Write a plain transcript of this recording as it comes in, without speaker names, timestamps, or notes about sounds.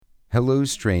Hello,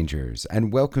 strangers,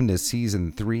 and welcome to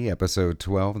Season 3, Episode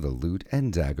 12 of the Loot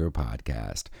and Dagger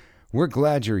Podcast. We're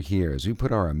glad you're here as we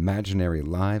put our imaginary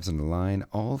lives on the line,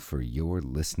 all for your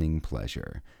listening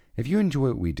pleasure. If you enjoy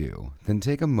what we do, then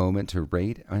take a moment to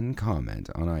rate and comment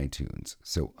on iTunes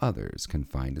so others can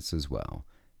find us as well.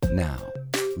 Now,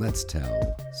 let's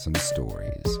tell some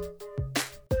stories.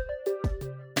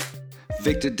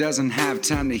 Victor doesn't have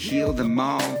time to heal them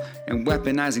all, and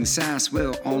weaponizing sass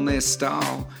will only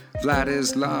stall.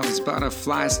 Vladislav's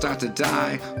butterflies start to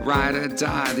die, ride or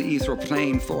die, the ethereal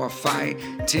plane for a fight.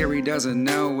 Terry doesn't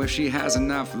know if she has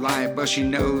enough light, but she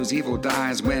knows evil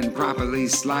dies when properly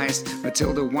sliced.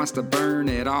 Matilda wants to burn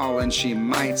it all, and she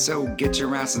might, so get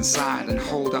your ass inside and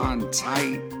hold on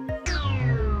tight.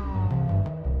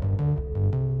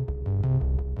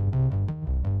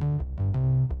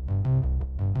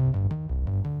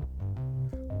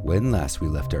 When last we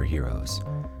left our heroes,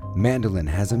 Mandolin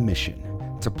has a mission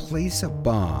to place a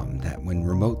bomb that, when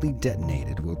remotely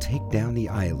detonated, will take down the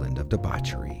island of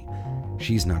debauchery.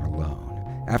 She's not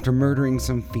alone. After murdering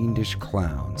some fiendish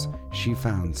clowns, she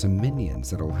found some minions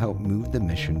that'll help move the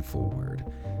mission forward.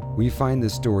 We find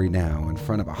this story now in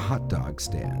front of a hot dog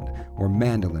stand, where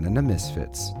Mandolin and the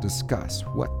Misfits discuss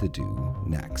what to do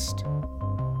next.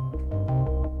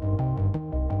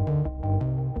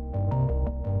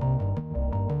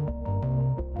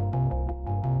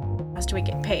 The faster we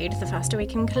get paid, the faster we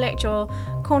can collect your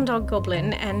corn dog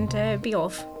goblin and be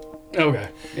off. Okay,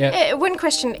 yeah. One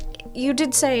question. You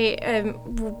did say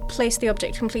place the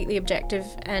object completely objective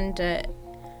and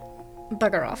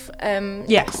bugger off.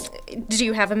 Yes. Do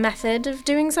you have a method of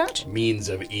doing such? Means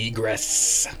of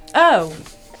egress. Oh.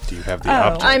 Do you have the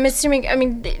object? I'm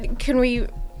assuming, can we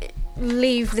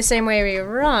leave the same way we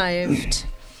arrived?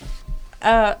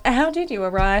 How did you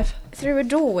arrive? Through a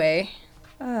doorway.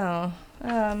 Oh.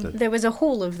 There was a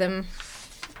hall of them.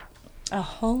 A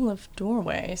hall of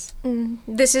doorways.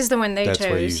 This is the one they chose. That's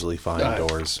where you usually find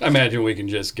doors. I imagine we can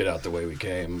just get out the way we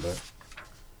came, but...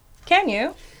 Can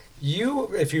you? You,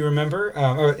 if you remember,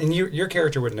 and your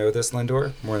character would know this,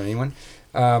 Lindor, more than anyone,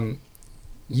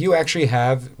 you actually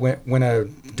have, when a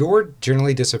door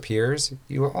generally disappears,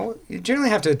 you generally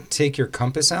have to take your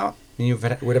compass out, and you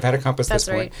would have had a compass at this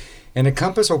point. Right. And a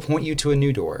compass will point you to a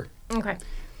new door. Okay.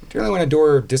 Generally, when a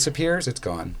door disappears, it's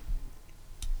gone.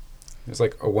 It's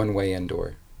like a one-way in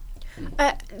door.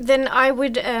 Then I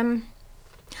would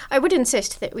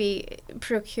insist that we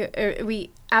we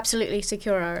absolutely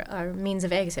secure our means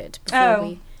of exit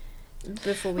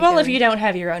before we Well, go. if you don't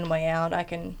have your own way out, I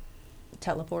can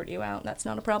teleport you out. That's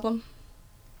not a problem.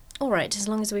 All right, as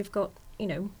long as we've got, I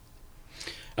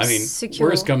mean, secure.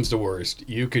 worst comes to worst,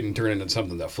 you can turn into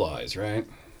something that flies, right?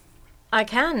 I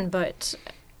can, but...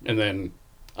 And then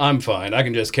I'm fine. I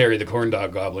can just carry the corn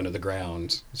dog goblin to the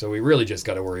ground. So we really just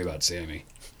got to worry about Sammy.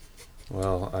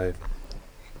 Well,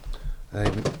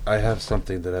 I have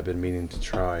something that I've been meaning to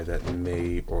try that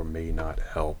may or may not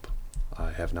help.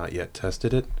 I have not yet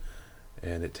tested it,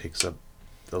 and it takes a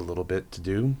little bit to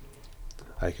do.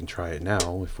 I can try it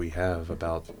now if we have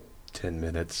about 10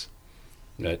 minutes.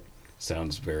 That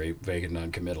sounds very vague and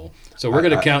non-committal. So we're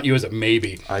going to count you as a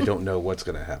maybe. I don't know what's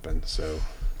going to happen, so...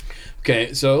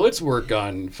 Okay, so let's work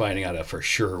on finding out a for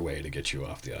sure way to get you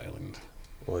off the island.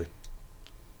 Well,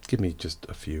 give me just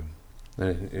a few.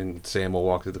 And Sam will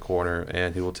walk to the corner,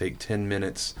 and he will take 10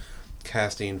 minutes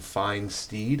casting Find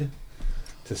Steed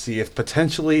to see if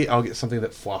potentially I'll get something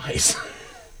that flies.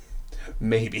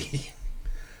 Maybe.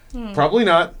 Probably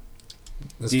not.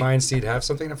 Does Find Steed have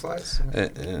something that flies?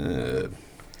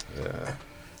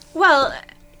 Well,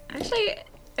 actually,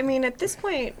 at this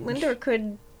point, Lindor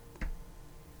could...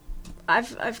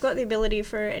 I've got the ability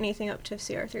for anything up to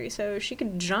CR3, so she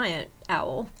could giant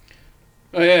owl.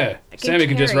 Oh, yeah. Sammy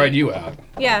can just ride you out.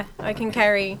 Yeah, I can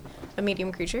carry a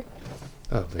medium creature.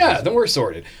 Oh, Yeah, then we're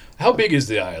sorted. How big is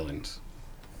the island?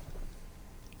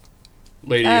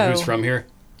 Lady who's from here?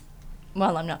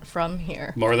 Well, I'm not from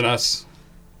here. More than us?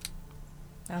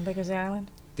 How big is the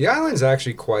island? The island's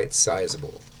actually quite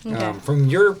sizable. Okay. From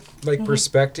your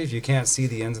perspective, you can't see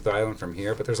the ends of the island from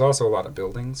here, but there's also a lot of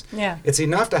buildings. Yeah. It's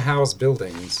enough to house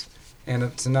buildings, and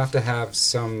it's enough to have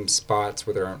some spots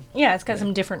where there aren't... Yeah, it's got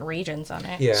some different regions on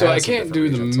it. Yeah. So it I has some can't different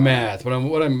do the regions on it. math, but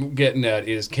what I'm getting at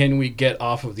is, can we get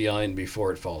off of the island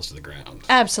before it falls to the ground?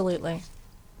 Absolutely.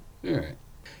 All right.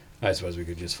 I suppose we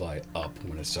could just fly up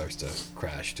when it starts to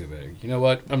crash too big. You know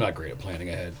what? I'm not great at planning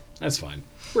ahead. That's fine.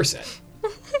 We're set.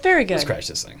 Very good. Let's crash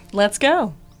this thing. Let's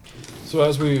go. So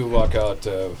as we walk out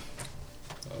of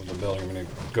the building, I'm going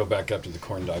to go back up to the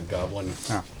corn dog goblin.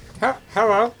 Oh.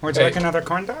 Hello, would you Hey. like another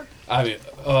corn dog? I mean,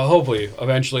 hopefully,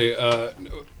 eventually. I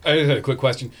just had a quick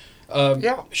question.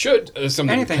 Yeah. Should something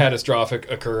Anything. catastrophic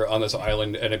occur on this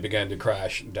island and it began to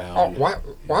crash down? Oh, what?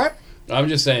 What? I'm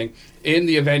just saying, in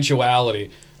the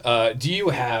eventuality, do you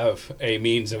have a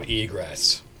means of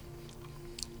egress?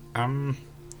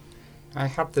 I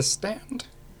have the stand.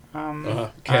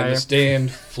 Can I- the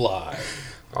stand fly?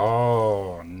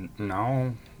 Oh,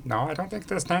 no. No, I don't think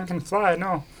the stand can fly,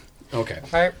 no. Okay.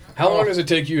 I, How oh, long does it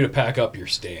take you to pack up your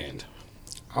stand?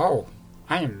 Oh,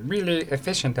 I am really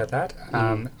efficient at that.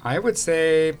 I would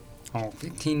say,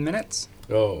 15 minutes.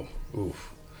 Oh,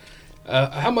 oof.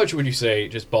 How much would you say,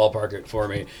 just ballpark it for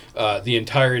me, the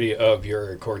entirety of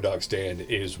your corn dog stand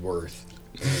is worth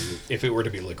if it were to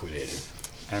be liquidated?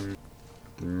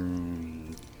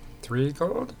 3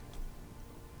 gold?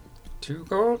 2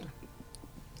 gold?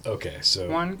 Okay, so...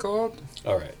 1 gold?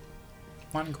 All right.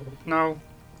 1 gold. No,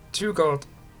 2 gold.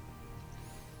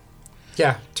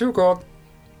 Yeah, 2 gold.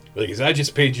 Because I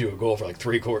just paid you a gold for like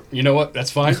 3/4. You know what? That's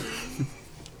fine.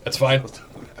 That's fine.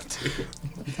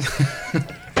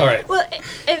 All right. Well,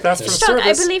 That's for Stock,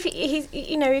 I service. believe he's.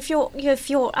 You know, if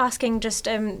you're asking just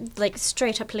like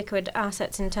straight up liquid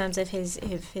assets in terms of his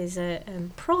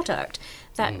product,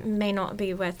 that may not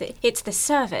be worth it. It's the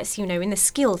service, you know, in the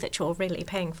skill that you're really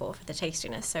paying for the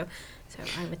tastiness. So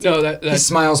I would. No, He that's...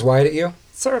 smiles wide at you.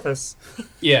 Service.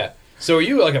 Yeah. So are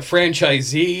you like a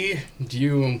franchisee? Do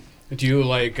you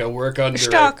like work under...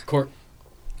 Stock.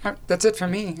 That's it for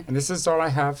me. And this is all I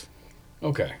have.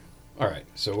 Okay. All right.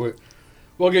 So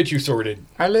we'll get you sorted.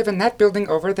 I live in that building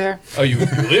over there. Oh, you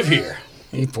live here?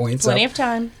 He points Plenty up of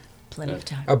time. Plenty of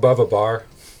time. above a bar.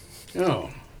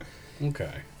 Oh.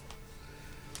 Okay.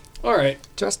 All right.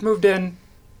 Just moved in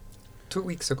 2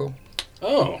 weeks ago.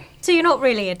 Oh. So you're not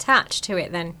really attached to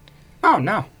it then? Oh,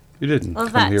 no. You didn't Well,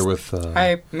 come here that's- with.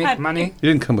 I make money. You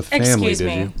didn't come with family, Excuse did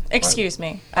me. you? Excuse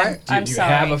me. I- I'm Do you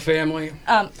sorry. have a family?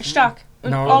 Stock.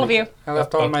 No. All of you. I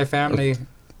left all my family.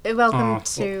 Welcome Oh,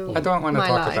 to. I don't want to my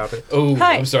talk life. about it. Oh,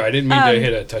 Hi. I'm sorry. I didn't mean to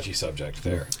hit a touchy subject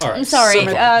there. All right. I'm sorry. Some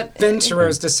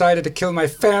adventurers decided to kill my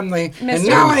family, and Mr.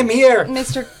 now I'm here.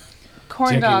 Mr. Corn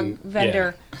Taking- dog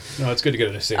vendor. No, it's good to get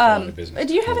a safe line of business.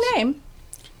 Do you have a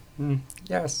name?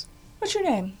 Yes. What's your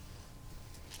name?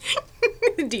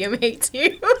 DM hates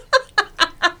you.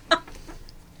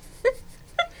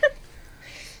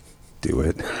 Do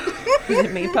it. Is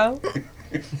it Meepo?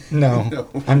 No.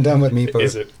 I'm done with Meepo.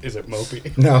 Is it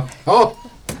Mopey? No.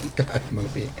 Oh, God,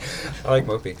 Mopey. I like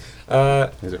Mopey.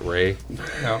 Is it Ray?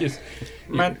 No. Yes.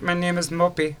 My name is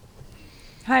Mopey.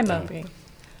 Hi, Mopey.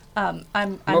 I'm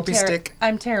Mopey Stick.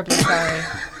 I'm terribly sorry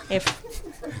if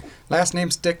Last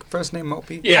name Stick, first name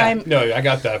Mopey. Yeah. No, I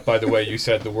got that. By the way, you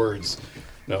said the words.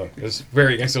 No, it was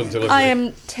very excellent delivery. I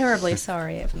am terribly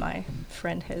sorry if my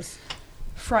friend has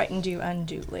frightened you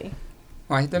unduly.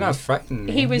 Why, they're not frightened.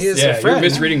 He was- He is Yeah, a you're friend.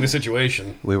 misreading the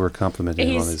situation. We were complimenting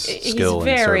him on his He's skill and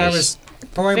very- I service. was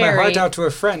pouring my heart Very- out to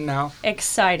a friend now.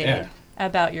 Excited Yeah.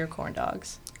 about your corn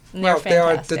dogs. And Well, they're they are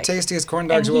fantastic. the tastiest corn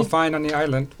dogs And you will he- find on the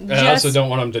island. I also don't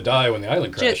want them to die when the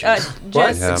island crashes.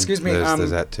 What? Yeah, Excuse me. there's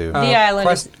that too. The island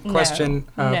is- Question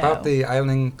no, about no. the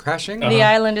island crashing. The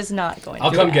island is not going to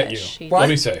I'll come get crash. you. What? I'll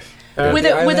be safe. With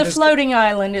the a island is- floating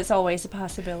island, it's always a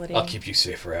possibility. I'll keep you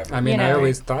safe forever. I mean, You I know,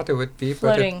 always thought it would be, but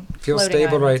floating- it feels floating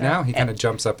stable right islands now. are- He kind of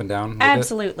jumps up and down. with it.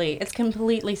 Absolutely. It's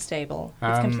completely stable.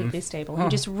 It's completely stable. He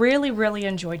just really, really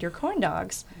enjoyed your corn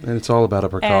dogs. And it's all about a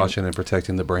precaution and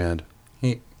protecting the brand.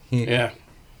 He Yeah.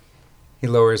 he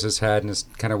lowers his head and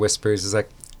just kind of whispers. He's like,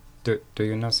 "Do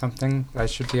you know something I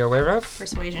should be aware of?"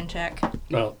 Persuasion check.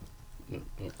 Well,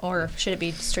 Or should it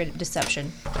be straight up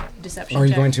deception? Deception Are you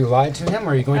check. going to lie to him,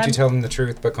 or are you going to I'm- tell him the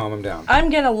truth but calm him down? I'm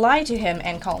going to lie to him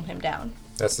and calm him down.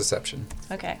 That's deception.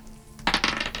 Okay.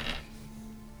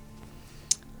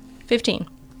 15.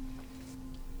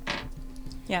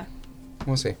 Yeah.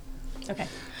 We'll see. Okay.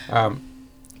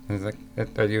 He's like,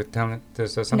 are you telling?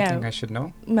 Is there something No. I should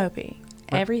know? Mopey,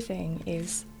 everything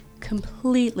is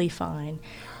completely fine.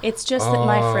 It's just that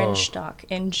my friend Oh. Stock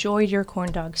enjoyed your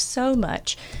corn dog so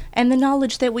much, and the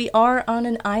knowledge that we are on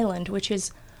an island which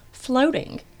is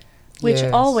floating, which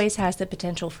Yes. always has the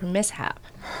potential for mishap.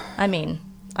 I mean,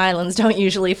 islands don't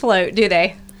usually float, do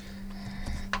they?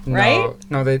 Right?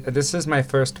 No. This is my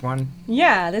first one.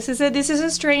 Yeah, this is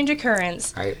a strange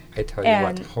occurrence. I tell you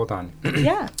And- what. Hold on.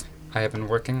 Yeah. I have been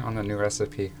working on a new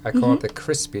recipe. I call it the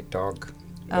crispy dog.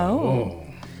 Oh.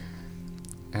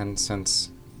 And since,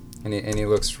 and he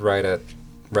looks right at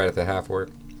the half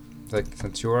orc, like,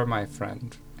 since you are my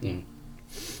friend,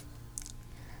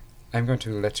 I'm going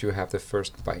to let you have the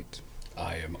first bite,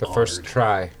 I am the honored. first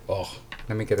try. Oh,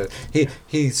 Let me get it.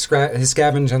 He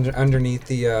scavenged underneath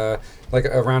the like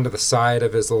around to the side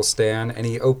of his little stand, and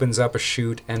he opens up a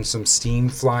chute, and some steam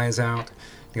flies out,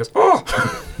 He goes, oh!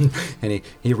 And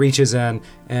he reaches in,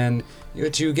 and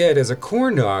what you get is a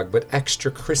corn dog, but extra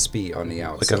crispy on the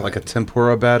outside. Like a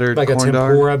tempura battered like corn a dog?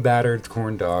 tempura battered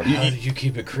corn dog. How do you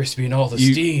keep it crispy and all the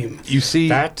steam? You see...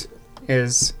 That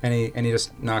is, and he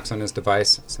just knocks on his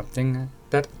device, something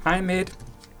that I made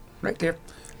right there.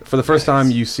 For the first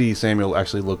time, you see Samuel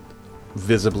actually look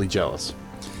visibly jealous.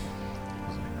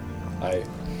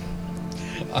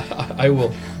 I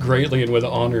will greatly and with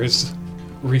honors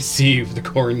receive the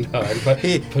corn dog, but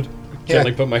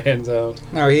gently put my hands out.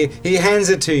 No, he hands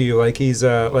it to you like he's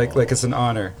like it's an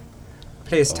honor.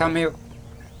 Please tell me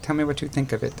what you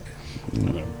think of it. I'm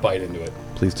gonna bite into it.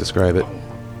 Please describe it.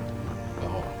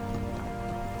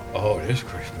 Oh, it is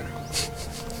crispy.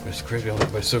 It's crispy,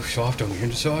 but it's so soft on the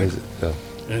inside. Is it?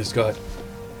 And it's got,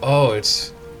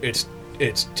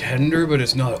 it's tender, but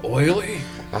it's not oily.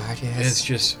 Ah, yes. It's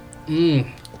just, and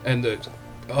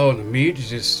the meat is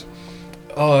just,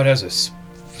 it has a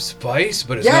spice,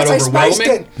 but it's not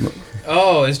overwhelming.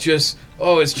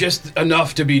 It's just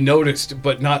enough to be noticed,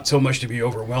 but not so much to be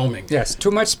overwhelming. Yes,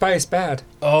 too much spice, bad.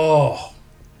 Oh.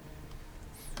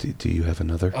 Do you have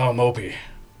another? Oh, Mopey.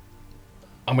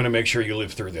 I'm gonna make sure you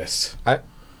live through this.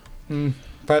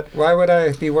 But why would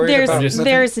I be worried about nothing?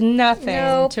 There's nothing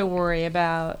Nope. to worry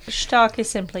about. Stock is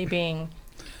simply being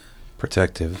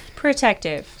Protective.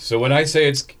 protective. So when I say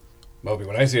it's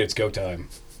go time,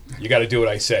 you got to do what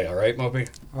I say. All right, Mopey?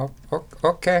 Oh,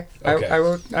 okay. Okay. I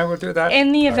will do that.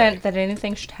 In the event right. that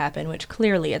anything should happen, which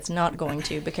clearly it's not going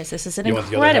to, because this is an You want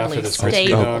the other half incredibly of this crispy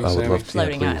stable dog, I would Sammy? love to.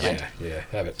 floating Yeah, please. island. Yeah,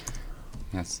 have it.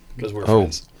 Yes. Because we're Oh.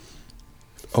 friends.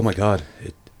 Oh my god.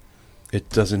 It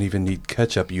doesn't even need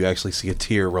ketchup. You actually see a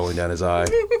tear rolling down his eye.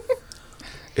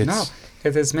 No,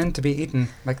 it is meant to be eaten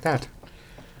like that.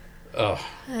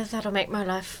 That'll make my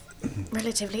life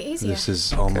relatively easier. This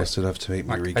is almost enough to make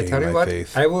me I regain tell you my what,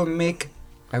 faith. I will make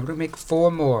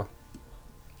 4 more,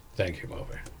 Thank you,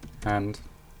 Mopey. and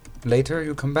later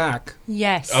you come back.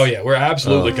 Yes. Oh, yeah, we're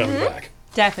absolutely coming back.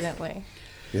 Definitely.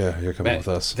 Yeah, you're coming Man, with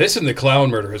us. This and the clown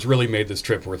murder has really made this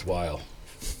trip worthwhile.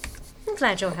 I'm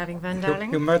glad you're having fun, You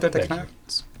darling. murdered the Thank you.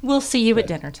 clowns. We'll see you at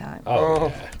dinner time. Oh,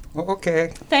 yeah.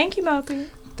 Okay. Thank you, Mopey.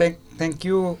 Thank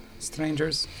you,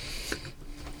 strangers.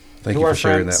 Thank You you are for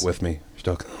sharing friends. that with me,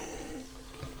 Stock.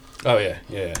 Oh,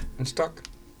 yeah. And stuck.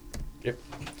 Yep.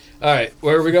 All right,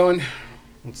 where are we going?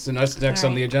 What's the next All on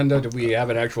right. the agenda? Do we have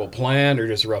an actual plan or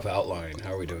just a rough outline?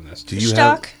 How are we doing this? Do you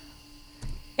Stock,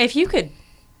 if you could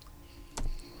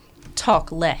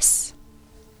talk less,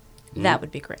 that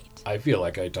would be great. I feel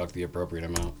like I talked the appropriate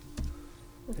amount.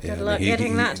 Good luck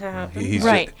getting that to happen. He's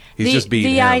Right. He's just being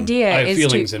the him. idea I have is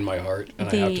feelings in my heart, and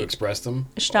I have the to express them,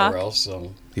 Stock? or else.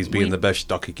 So He's being we- the best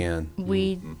Stock he can.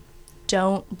 we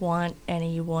don't want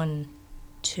anyone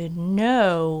to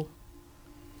know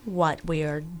what we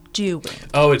are doing.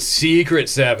 Oh, it's secret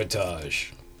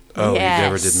sabotage. Oh, Yes. you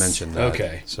never did mention that.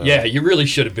 Okay. So, Yeah, you really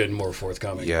should have been more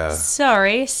forthcoming. Yeah.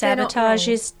 Sorry, not sabotage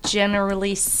wrong. is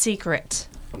generally secret.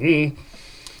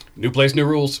 New place, new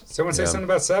rules. Someone say Yeah. something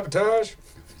about sabotage?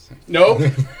 Nope.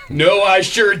 No, I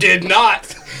sure did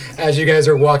not. As you guys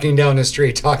are walking down the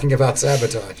street talking about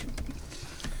sabotage.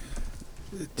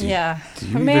 Yeah. do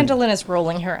you even- Mandolin is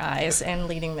rolling her eyes and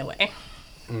leading the way.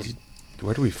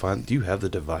 Where do we find... Do you have the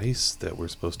device that we're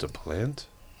supposed to plant?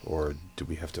 Or do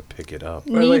we have to pick it up?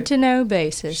 Need wait. to know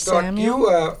basis, Stock,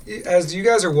 Samuel. as you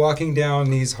guys are walking down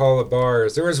these hall of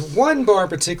bars, there is one bar in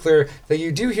particular that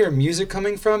you do hear music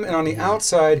coming from, and on the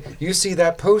outside you see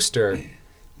that poster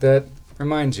that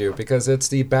reminds you, because it's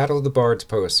the Battle of the Bards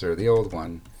poster, the old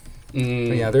one. But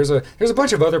yeah, there's a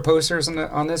bunch of other posters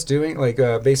on this doing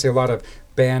basically a lot of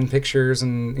band pictures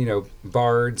and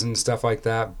bards and stuff like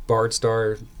that, Bard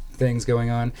Star things going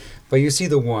on. But you see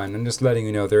the one. I'm just letting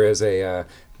you know there is a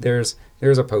there's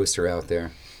a poster out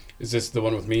there. Is this the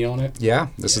one with me on it? Yeah,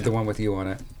 this is the one with you on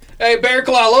it. Hey, Bear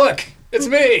Claw, look! It's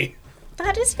me!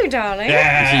 That is you, darling.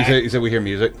 You said we hear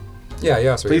music?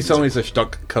 Yeah. So Please tell me it's a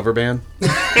Stock cover band.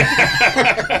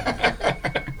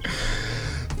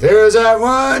 There's that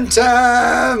one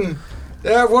time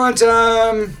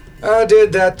I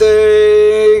did that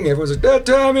thing. It was that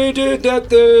time he did that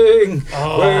thing.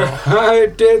 Where I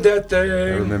did that I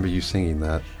thing. remember you singing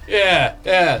that. Yeah,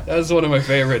 that was one of my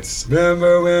favorites.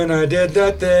 Remember when I did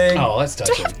that thing? Oh, that's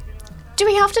touching. Do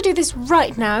we have to do this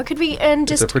right now? Could we earn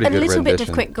just a a, pretty good little bit of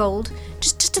rendition. quick gold?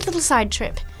 Just a little side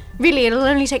trip. Really, it'll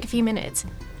only take a few minutes.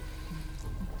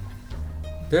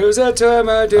 There's that time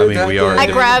I did I mean, that we thing. are- I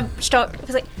grab Stock. I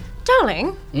was like,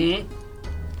 darling, Mm-hmm.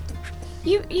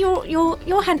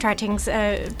 your handwriting's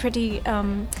pretty.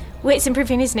 Well, it's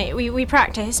improving, isn't it? We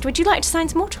practiced. Would you like to sign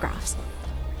some autographs?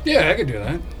 Yeah, I could do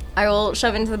that. I will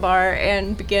shove into the bar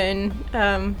and begin.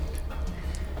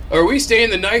 Are we staying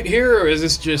the night here, or is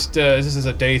this just is this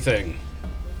a day thing?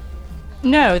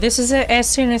 No, this is a as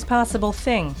soon as possible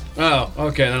thing. Oh,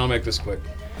 okay, then I'll make this quick.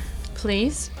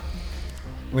 Please?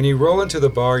 When you roll into the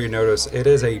bar, you notice it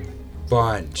is a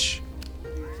bunch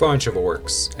of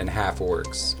orcs and half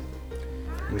orcs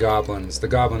and goblins. The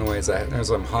goblin ways that there's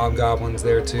some hobgoblins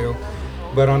there too.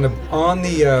 But on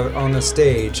the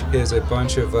stage is a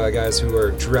bunch of guys who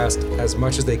are dressed as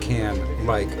much as they can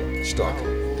like Stuck.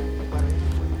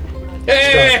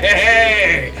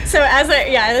 Hey! So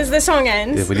as the song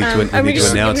ends, Yeah, we need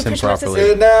to announce him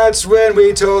properly. And that's when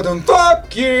we told them,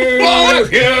 "Fuck you!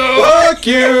 Fuck you! Fuck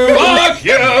you! Fuck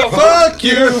you! Fuck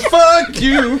you! Fuck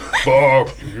you!"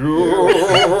 Fuck you!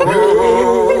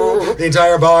 The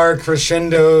entire bar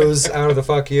crescendos out of the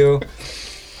 "fuck you,"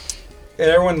 and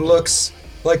everyone looks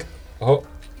like,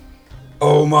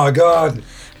 oh my god.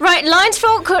 Right, lines for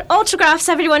autographs,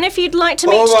 everyone. If you'd like to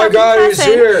meet Oh my Stuck in god, he's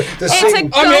person. here! It's a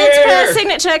gold per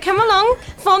signature. Come along,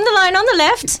 form the line on the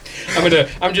left.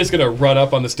 I'm just gonna run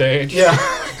up on the stage. Yeah.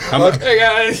 Hey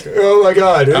guys! Oh my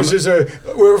god,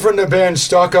 we're from the band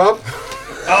Stuck Up.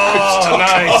 Oh,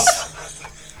 nice.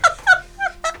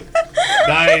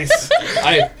 Nice.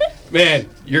 Man,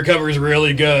 your cover is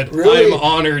really good. Really? I'm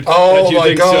honored Oh that you my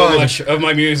think God. so much of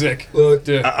my music. Look,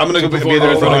 I'm gonna go be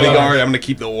there in front of the guard. I'm gonna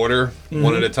keep the order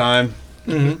one at a time.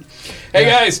 Hey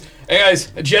guys,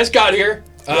 I just got here,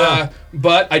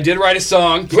 but I did write a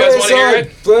song. You play guys a want to hear song,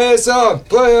 it? play a song,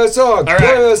 play a song, All right,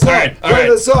 play a song, all right, all play right.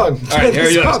 the song, All play right, the here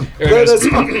it song, goes. Here play it the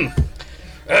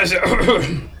goes.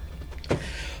 song.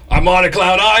 I'm on a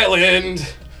cloud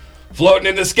island, floating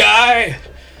in the sky.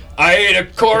 I ate a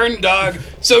corn dog,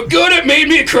 so good it made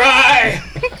me cry.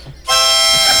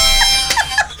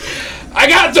 I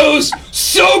got those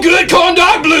so good corn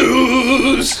dog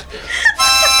blues.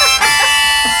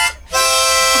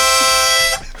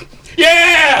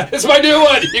 Yeah, it's my new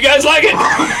one. You guys like it?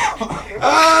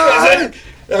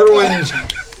 Everyone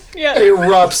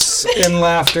erupts in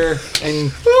laughter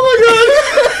and oh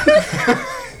my god!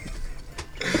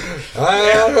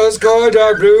 I got those corn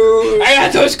dog blues I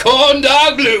got those corn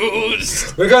dog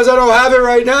blues. because I don't have it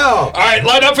right now. All right,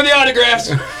 line up for the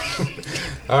autographs.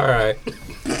 All right,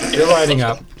 you're lining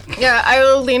up. Yeah, I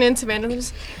will lean into Mandolin.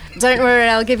 Don't worry,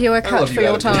 I'll give you a cut for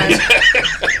your time.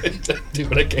 Do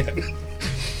what I can.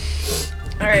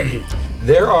 All right.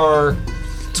 There are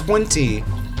 20,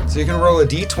 so you can roll a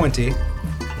d20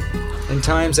 and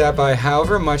times that by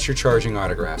however much you're charging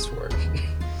autographs for.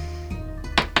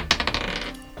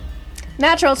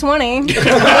 Natural 20.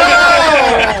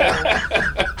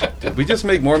 Did we just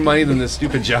make more money than this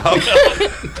stupid job?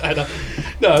 I don't,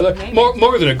 no,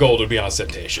 more than a gold would be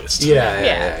ostentatious.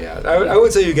 Yeah. I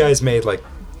would say you guys made like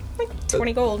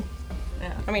 20 gold.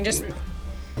 Yeah. I mean, just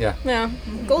yeah,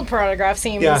 gold per autograph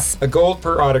seems. yeah, a gold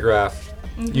per autograph.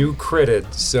 You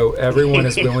critted, so everyone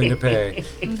is willing to pay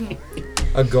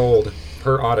a gold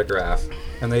per autograph,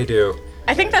 and they do.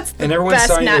 I think that's the And everyone's best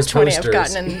signing nat those 20 I've posters.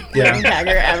 gotten in Yeah.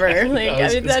 Dagger ever. Like, I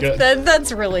mean, That's good.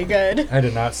 that's really good. I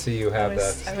did not see you have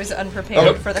that. I was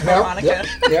unprepared for the harmonica.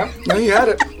 Yeah, no, you had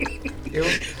it.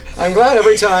 I'm glad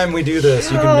every time we do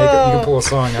this, you can you can pull a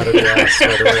song out of your ass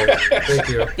right away. Thank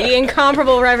you. The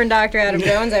incomparable Reverend Dr. Adam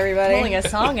Jones, everybody. Pulling a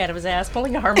song out of his ass,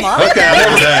 pulling a harmonica.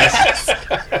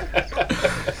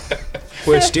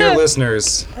 Which, dear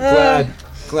listeners,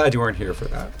 glad you weren't here for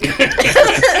that.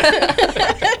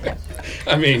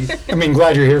 I mean,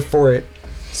 Glad you're here for it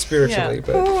spiritually,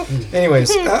 but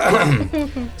anyways,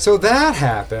 so that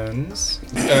happens.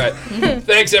 all right.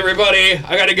 Thanks, everybody.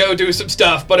 I got to go do some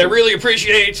stuff, but I really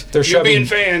appreciate you being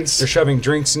fans. They're shoving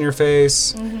drinks in your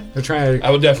face. They're trying to.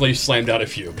 I will definitely slam down a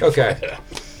few. Okay.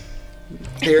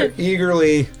 They're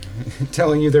eagerly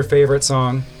telling you their favorite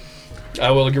song. I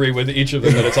will agree with each of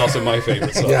them that it's also my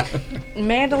favorite song. Yeah.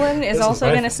 Mandolin is This is also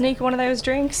my going to sneak one of those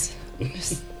drinks.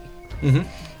 Just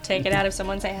take it out of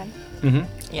someone's hand.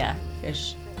 Yeah,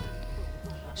 'cause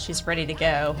she's ready to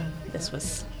go. This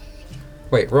was...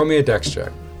 Wait, roll me a dex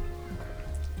check.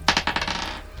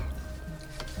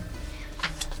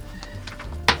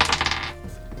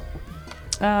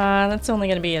 That's only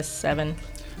going to be a 7.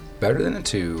 Better than a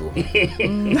 2.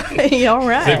 All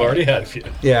right. They've already had a few.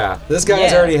 Yeah, this guy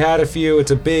has already had a few.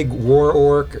 It's a big war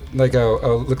orc, like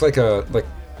look like a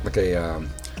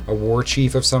war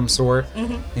chief of some sort.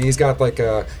 And he's got like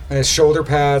his shoulder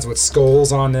pads with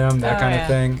skulls on them, that kind of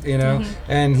thing, you know.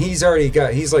 And he's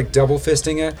like double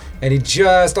fisting it, and he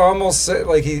just almost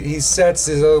like he sets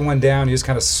his other one down. You just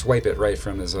kind of swipe it right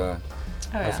from his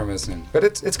from his end. But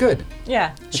it's good.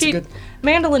 Yeah. It's good.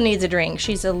 Mandolin needs a drink.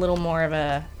 She's a little more of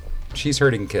a she's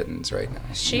herding kittens right now.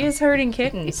 She is herding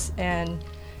kittens, and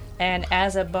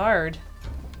as a bard,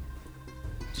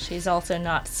 she's also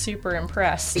not super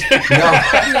impressed.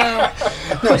 No,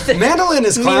 Mandolin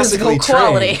is classically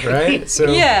quality. trained, right?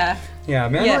 So Yeah. yeah,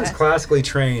 Mandolin's Yeah. classically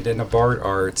trained in the bard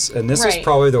arts, and this is Right.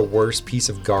 probably the worst piece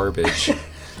of garbage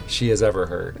she has ever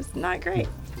heard. It's not great.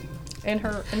 In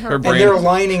her Her And brain- they're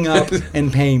lining up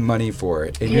and paying money for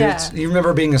it. And Yeah. you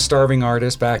remember being a starving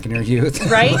artist back in your youth?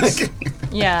 Right? Like,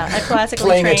 Yeah, a classically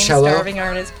Playing a trained cello. starving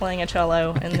artist playing a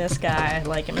cello, and this guy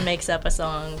like makes up a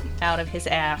song out of his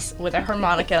ass with a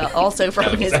harmonica also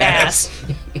from his ass.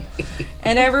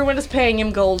 And everyone is paying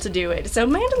him gold to do it. So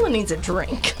Mandolin needs a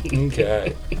drink.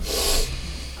 okay.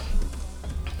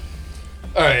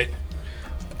 All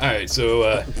right.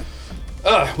 So,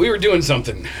 we were doing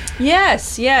something.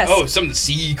 Yes, yes. Oh, some of the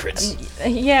secrets.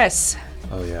 Yes.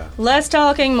 Oh yeah. Less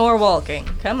talking, more walking.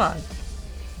 Come on.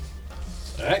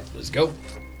 All right, let's go.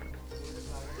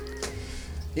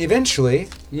 Eventually,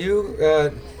 you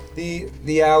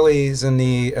the alleys and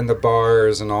the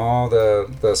bars and all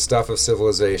the stuff of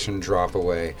civilization drop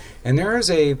away, and there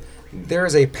is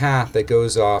a path that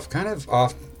goes off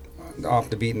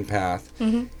the beaten path,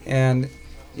 and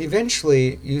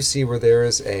eventually you see where there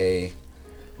is a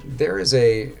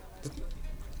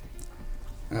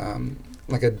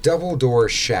like a double door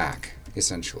shack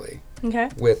essentially Okay.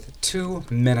 with two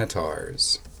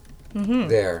minotaurs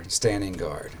there standing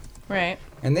guard. Right.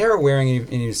 And they're wearing,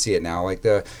 and you see it now, like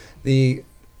the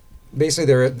basically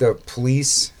they're the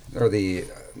police or the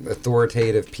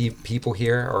authoritative people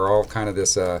here are all kind of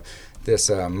this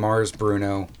Mars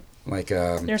Bruno, like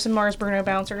There's some Mars Bruno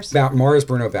bouncers. Mars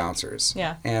Bruno bouncers.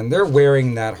 Yeah. And they're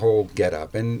wearing that whole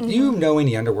getup. And you knowing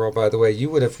the underworld, by the way, you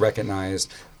would have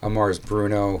recognized a Mars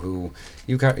Bruno who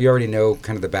you already know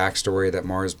kind of the backstory that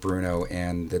Mars Bruno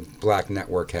and the Black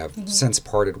Network have since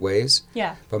parted ways.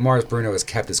 Yeah. But Mars Bruno has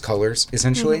kept his colors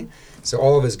essentially. So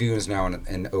all of his goons now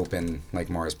in open like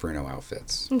Mars Bruno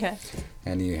outfits. Okay.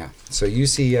 And so you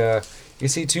see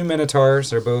two minotaurs.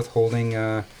 They're both holding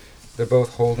their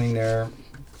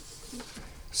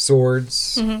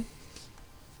swords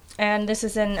And this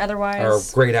is an or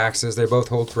otherwise. great axes. They both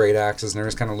hold great axes, and they're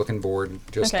just kind of looking bored,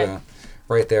 just Okay.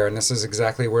 right there. And this is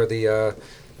exactly where the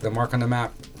mark on the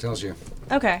map tells you.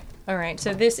 Okay. All right.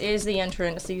 So this is the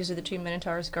entrance. These are the two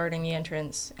minotaurs guarding the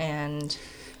entrance, and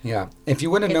Yeah. If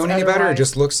you wouldn't have It's known any better, it otherwise-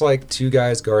 just looks like two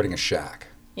guys guarding a shack.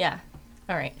 yeah.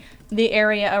 All right. The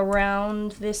area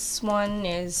around this one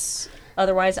is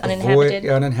otherwise uninhabited.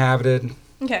 Uninhabited.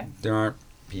 Okay. There aren't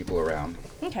people around.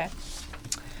 Okay.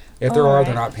 If there are,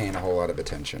 they're Alright. not paying a whole lot of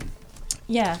attention.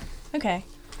 Yeah. Okay.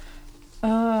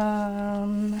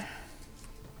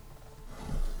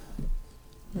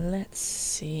 Let's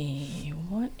see.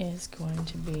 What is going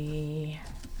to be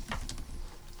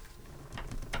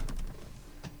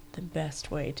the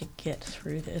best way to get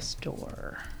through this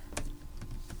door?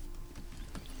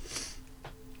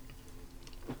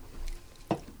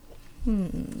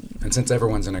 And since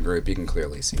everyone's in a group, you can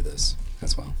clearly see this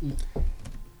as well.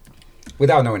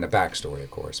 Without knowing the backstory,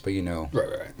 of course, but you know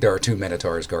Right. there are two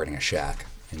minotaurs guarding a shack.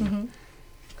 And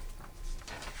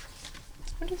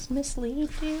What does mislead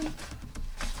do?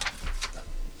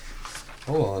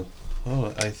 Hold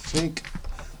on. I think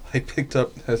I picked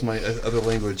up as my other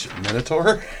language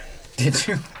Minotaur. Did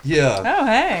you? Yeah. Oh,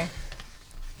 hey.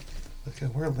 Okay,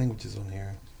 where are languages on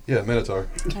here? Yeah, Minotaur.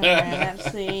 Alright,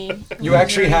 let's see. You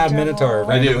actually had Minotaur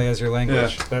I do. randomly as your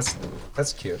language. Yeah.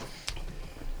 That's cute.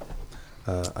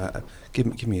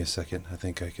 Give me a second. I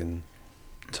think I can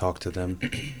talk to them.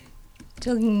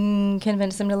 To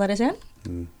convince them to let us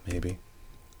in? Maybe.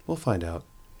 We'll find out.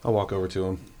 I'll walk over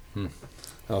to him.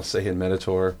 I'll say in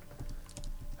Minotaur,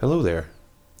 "Hello there.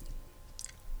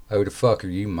 Who the fuck are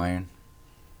you, man?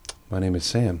 My name is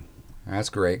Sam. That's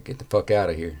great. Get the fuck out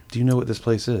of here. Do you know what this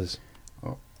place is?"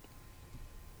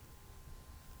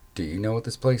 Do you know what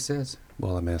this place is?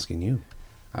 Well, I'm asking you.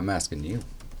 I'm asking you.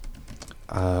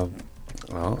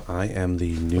 Well, I am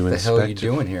the new What the inspector. hell are you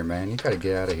doing here, man? You gotta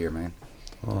get out of here, man.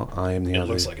 Well, I am the It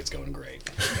other. looks like it's going great.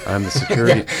 I'm the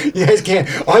security. You guys can't.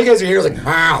 All you guys are here is like,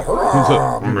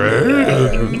 wow.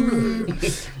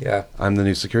 Yeah. I'm the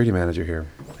new security manager here,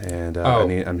 and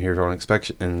I'm here for an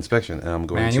inspection. And I'm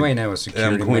going. Man, to, you ain't no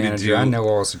security going to manager. I do- know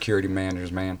all security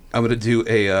managers, man. I'm going to do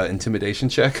a intimidation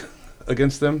check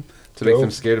against them to make Go.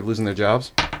 them scared of losing their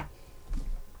jobs.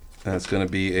 And it's going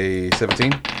to be a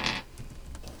 17.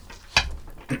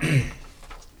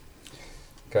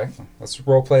 Okay, let's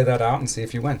role play that out and see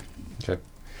if you win. Okay.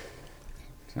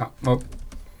 Well,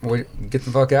 get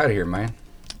the fuck out of here, man.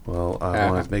 Well, I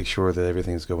want to make sure that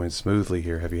everything's going smoothly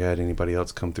here. Have you had anybody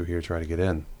else come through here try to get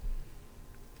in?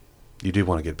 You do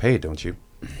want to get paid, don't you?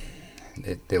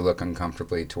 They look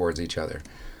uncomfortably towards each other.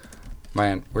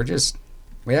 Man,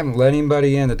 we haven't let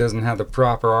anybody in that doesn't have the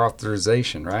proper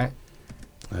authorization, right?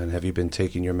 And have you been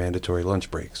taking your mandatory lunch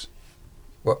breaks?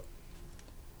 What?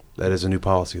 That is a new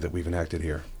policy that we've enacted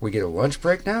here. We get a lunch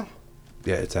break now?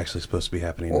 Yeah, it's actually supposed to be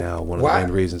happening Well, now. One of why? the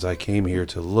main reasons I came here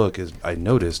to look is I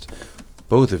noticed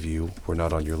both of you were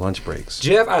not on your lunch breaks.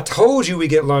 Jeff, I told you we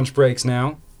get lunch breaks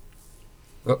now.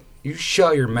 Well, you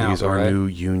shut your mouth, These are all right? new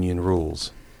union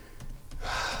rules.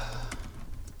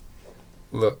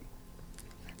 Look,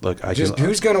 Look,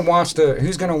 who's gonna watch this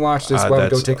while we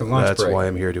go take a lunch break? That's why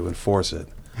I'm here to enforce it.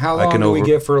 How long do we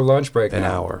get for a lunch break An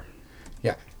now? hour.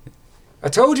 Yeah. I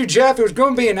told you, Jeff, it was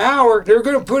going to be an hour. They were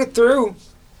going to put it through.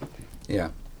 Yeah.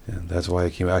 Yeah, that's why I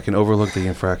came. I can overlook the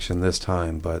infraction this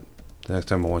time, but the next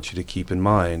time I want you to keep in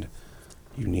mind,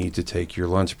 you need to take your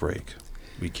lunch break.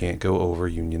 We can't go over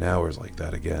union hours like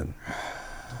that again.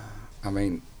 I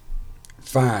mean,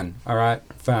 fine. All right,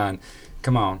 fine.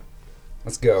 Come on.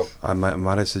 Let's go.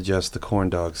 Might I suggest the corn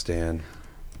dog stand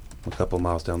a couple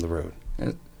miles down the road?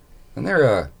 Isn't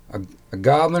there a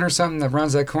goblin or something that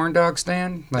runs that corn dog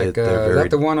stand? Like, They're is that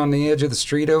the one on the edge of the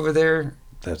street over there?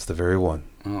 That's the very one.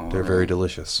 Oh, They're all very right.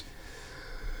 delicious.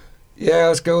 Yeah,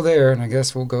 let's go there, and I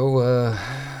guess we'll go,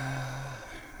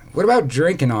 what about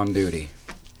drinking on duty?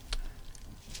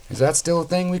 Is that still a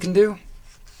thing we can do?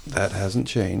 That hasn't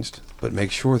changed, but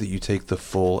make sure that you take the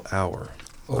full hour.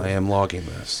 Oh. I am logging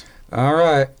this. All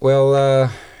right. Well,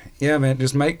 yeah, man,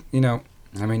 just make, your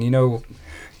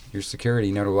security,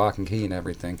 you know the lock and key and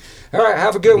everything. All right,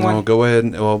 have a good one. Well, go ahead.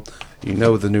 You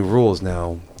know the new rules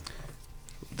now.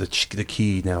 The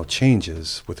key now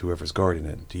changes with whoever's guarding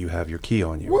it. Do you have your key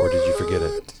on you, or did you forget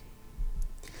it?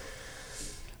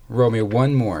 Roll me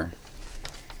one more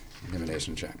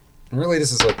intimidation check. Really,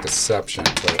 this is like deception,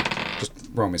 but just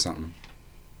roll me something.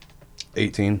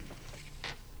 18.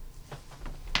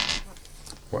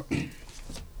 What? I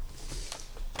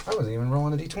wasn't even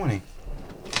rolling a d20.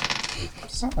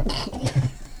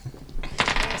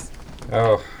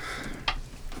 Oh.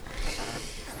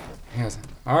 Yes.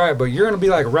 All right, but you're gonna be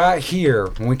like right here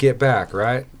when we get back,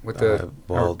 right? With the,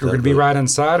 well, we're gonna be right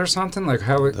inside or something. Like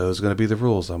how? Those are going to be the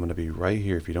rules. I'm going to be right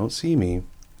here. If you don't see me,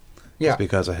 Yeah. it's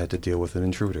because I had to deal with an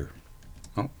intruder.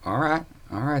 Oh, all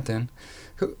right then.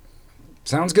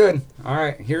 Sounds good. All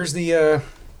right, here's the.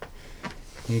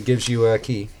 He gives you a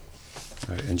key.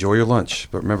 All right, enjoy your lunch,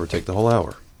 but remember, take the whole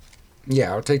hour.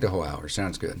 Yeah, I'll take the whole hour.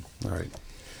 Sounds good. All right.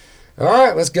 All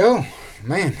right, let's go,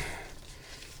 man.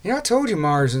 I told you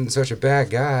Mars isn't such a bad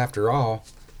guy after all.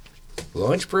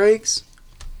 Lunch breaks?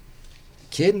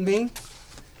 Kidding me?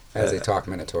 As they talk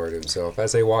Minotaur to himself,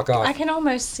 as they walk off. I can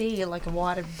almost see like a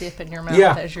wad of dip in your mouth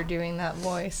Yeah. as you're doing that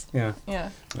voice. Yeah. Yeah.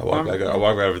 I'll walk right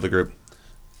over to the group.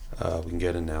 We can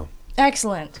get in now.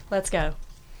 Excellent. Let's go.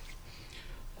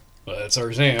 Well, that's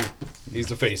our Sam. He's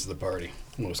the face of the party.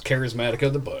 Most charismatic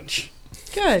of the bunch.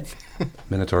 Good.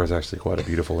 Minotaur is actually quite a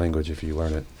beautiful language if you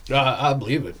learn it. I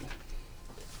believe it.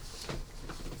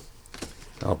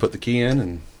 I'll put the key in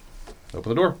and open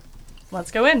the door. Let's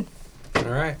go in. All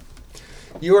right.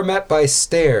 You are met by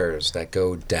stairs that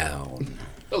go down.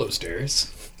 Hello,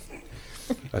 stairs.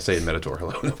 I say in Minotaur,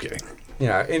 hello, no kidding.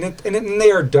 Yeah, and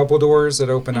they are double doors that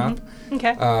open up.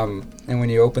 Okay. And when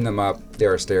you open them up,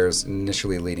 there are stairs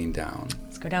initially leading down.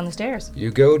 Let's go down the stairs.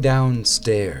 You go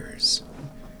downstairs,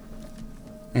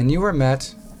 and you are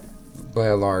met by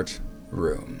a large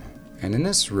room. And in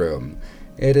this room,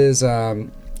 it is,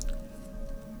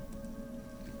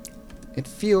 it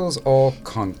feels all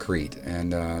concrete,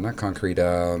 and not concrete,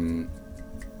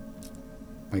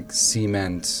 like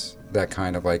cement, that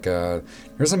kind of like,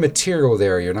 there's a material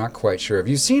there you're not quite sure of.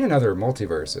 You've seen in other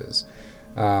multiverses.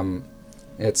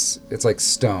 It's like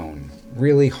stone,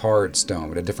 really hard stone,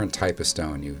 but a different type of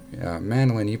stone.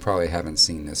 Mandolin, you probably haven't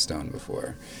seen this stone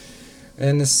before.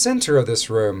 In the center of this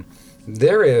room,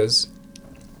 there is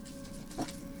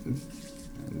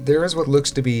what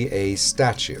looks to be a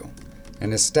statue,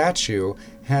 and the statue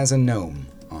has a gnome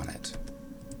on it.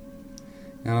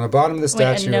 And on the bottom of the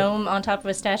statue... Wait, a gnome on top of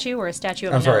a statue or a statue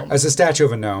of a I'm sorry, gnome? it's a statue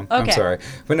of a gnome. I'm Okay. sorry.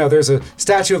 But no, there's a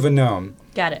statue of a gnome.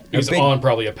 Got it. He's big- on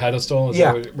probably a pedestal. Is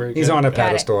Yeah, that where he's on a Got it.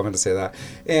 pedestal. I meant to say that.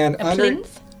 And A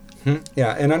plinth?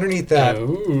 Yeah, and underneath that,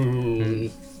 Ooh.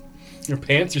 Your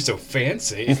pants are so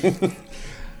fancy.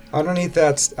 underneath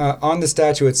that, on the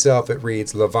statue itself, it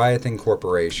reads Leviathan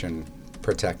Corporation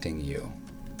protecting you.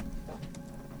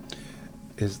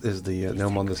 Is the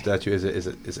gnome on the statue? Is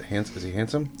it handsome? Is he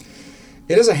handsome?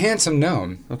 It is a handsome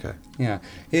gnome. Okay. Yeah,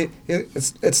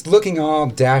 it's looking all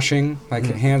dashing, like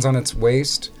hands on its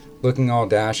waist, looking all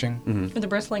dashing, With a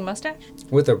bristling mustache?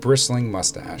 with a bristling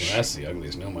mustache. Well, that's the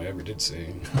ugliest gnome I ever did see.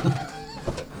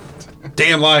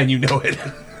 Damn lying, you know it.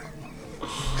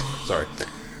 Sorry.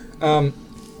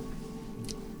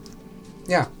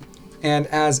 Yeah. And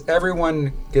as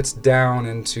everyone gets down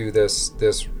into this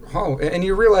hall, and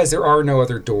you realize there are no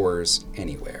other doors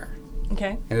anywhere.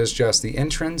 Okay. It is just the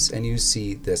entrance, and you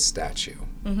see this statue.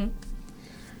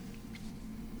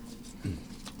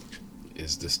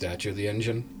 Is the statue the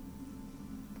engine?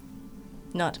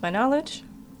 Not to my knowledge.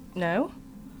 No.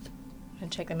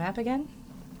 And check the map again.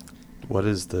 What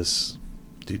is this?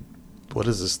 What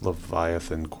is this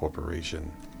Leviathan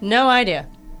Corporation? No idea.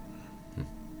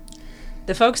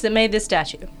 The folks that made this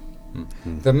statue.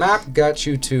 The map got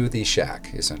you to the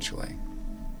shack, essentially.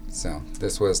 So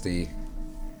this was the...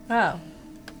 Oh.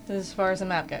 This is as far as the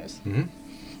map goes.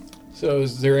 So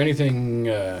is there anything,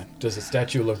 does the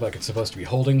statue look like it's supposed to be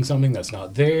holding something that's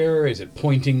not there? Is it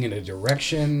pointing in a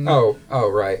direction? Oh,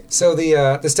 right. So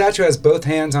the statue has both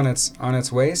hands on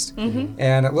its waist,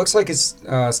 and it looks like it's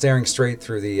staring straight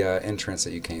through the entrance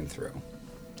that you came through.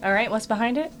 All right, what's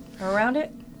behind it? Or around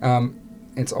it?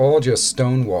 It's all just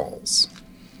stone walls.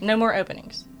 No more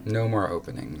openings. No more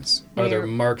openings. Are there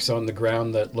marks on the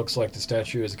ground that looks like the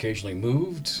statue is occasionally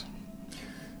moved?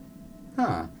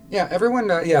 Huh. Yeah, everyone,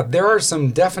 there are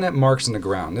some definite marks in the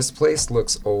ground. This place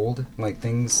looks old, like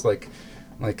things like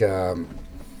the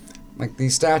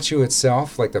statue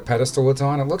itself, like the pedestal it's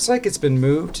on. It looks like it's been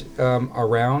moved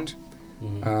around,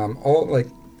 all like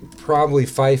probably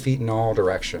 5 feet in all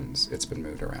directions. It's been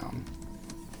moved around.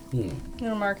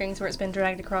 No markings where it's been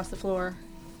dragged across the floor.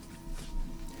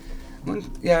 Well,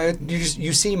 yeah,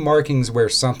 you see markings where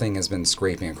something has been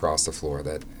scraping across the floor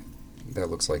that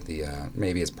looks like the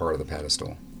maybe it's part of the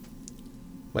pedestal.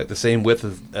 Like the same width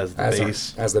as the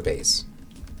base? As the base.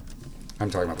 I'm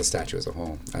talking about the statue as a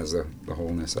whole, as the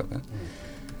wholeness of it.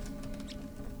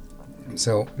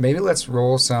 So maybe let's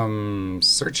roll some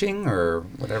searching or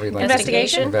whatever you'd like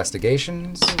Investigation? to do.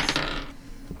 Investigations.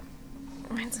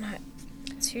 Mine's not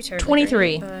too terrible.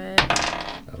 23. But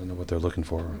I don't know what they're looking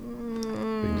for.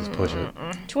 We can just push it.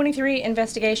 23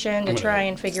 investigation to try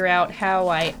and figure out how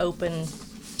I open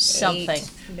something.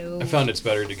 no. I found it's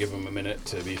better to give him a minute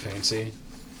to be fancy.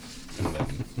 And then,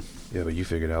 Yeah, but you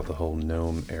figured out the whole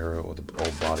gnome era or the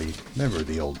old body. Remember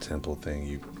the old temple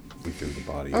thing? We threw the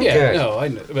body. Okay. yeah, no, I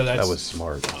know. But That was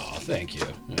smart. Oh, thank you.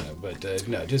 But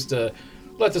no, just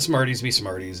let the smarties be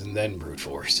smarties and then brute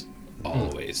force.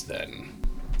 Always then.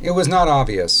 It was not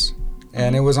obvious,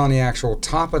 and it was on the actual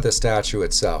top of the statue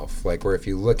itself, like where if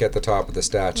you look at the top of the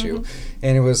statue,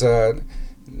 and it was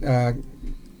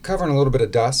covering a little bit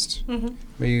of dust.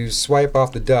 But you swipe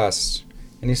off the dust,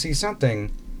 and you see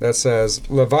something that says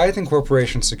Leviathan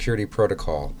Corporation Security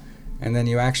Protocol, and then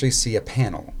you actually see a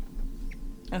panel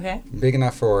Okay. big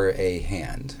enough for a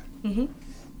hand. Mm-hmm.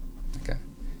 Okay,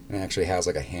 and it actually has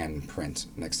like a hand print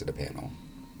next to the panel.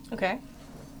 Okay.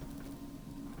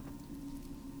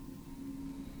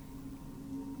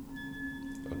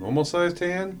 A normal sized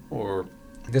hand? Or.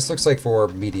 This looks like for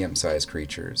medium-sized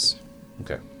creatures.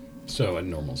 Okay. So a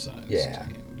normal size. Yeah,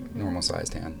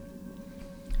 normal-sized hand.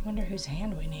 I wonder whose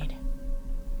hand we need.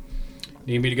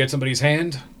 Need me to get somebody's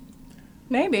hand?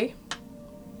 Maybe.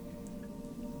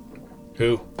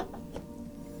 Who?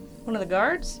 One of the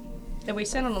guards that we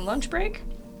sent on a lunch break?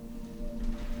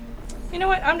 You know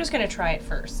what? I'm just going to try it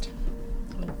first.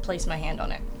 I'm going to place my hand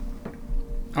on it.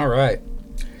 All right.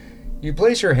 You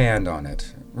place your hand on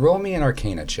it. Roll me an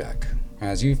Arcana check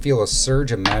as you feel a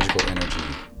surge of magical energy.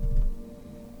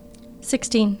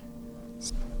 16.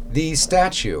 The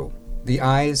statue, the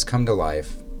eyes come to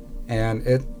life, and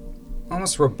it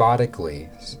almost robotically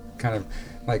kind of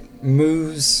like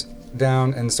moves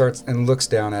down and starts and looks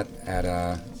down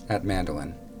at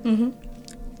Mandolin. Mm-hmm.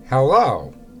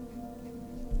 Hello.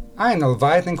 I am the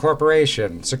Leviathan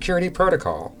Corporation Security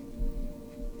Protocol.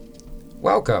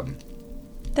 Welcome.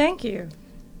 Thank you.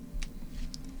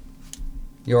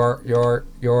 Your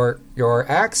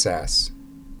access.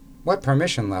 What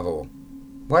permission level?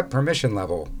 What permission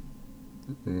level?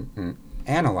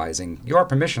 Analyzing your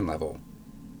permission level.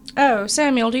 Oh,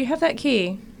 Samuel, do you have that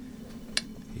key?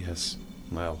 Yes.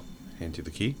 I'll hand you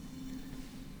the key.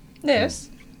 This?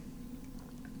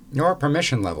 Your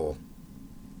permission level.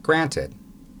 Granted.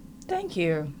 Thank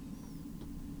you.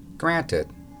 Granted.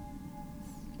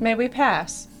 May we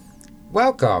pass?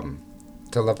 Welcome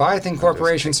to Leviathan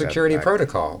Corporation take that Security back.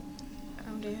 Protocol.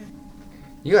 Oh dear.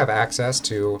 You have access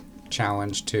to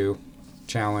challenge to,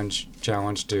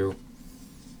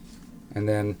 and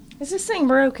then Is this thing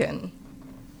broken?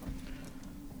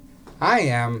 I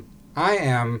am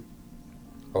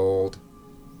old.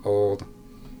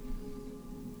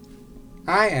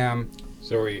 I am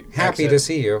So we happy to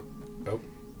see you. Oh.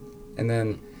 And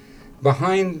then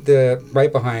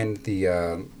right behind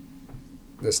the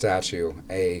statue,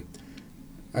 a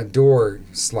door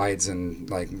slides in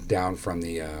like down from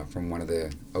the from one of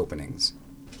the openings.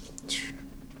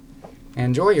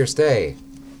 Enjoy your stay.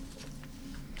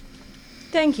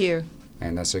 Thank you.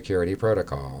 And a security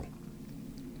protocol.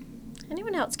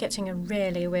 Anyone else getting a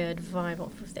really weird vibe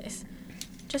off of this?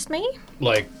 Just me?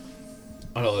 Like,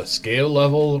 on a scale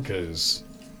level, because,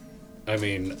 I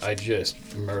mean, I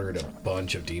just murdered a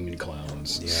bunch of demon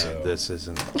clowns. Yeah, so. this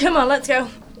isn't. Come on, let's go.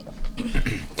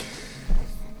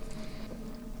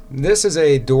 This is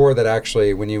a door that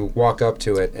actually, when you walk up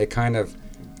to it,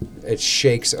 it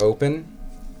shakes open.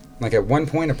 Like at one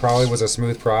point, it probably was a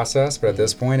smooth process, but at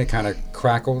this point, it kind of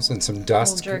crackles and some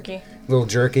dust. A Little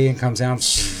jerky and comes down.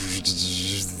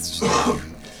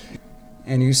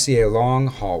 And you see a long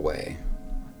hallway.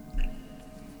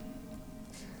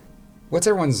 What's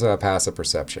everyone's passive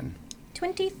perception?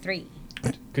 23.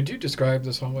 Could you describe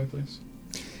this hallway, please?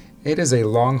 It is a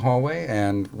long hallway,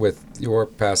 and with your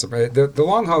passive... The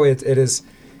long hallway, it is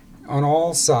on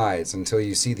all sides until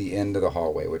you see the end of the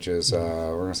hallway, which is,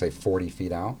 we're going to say 40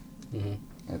 feet out.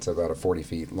 Mm-hmm. It's about a 40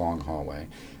 feet long hallway.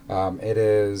 It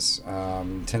is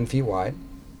 10 feet wide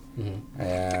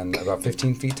and about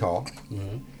 15 feet tall.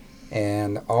 Mm-hmm.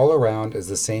 And all around is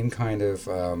the same kind of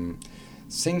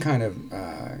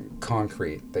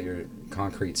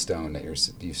concrete stone that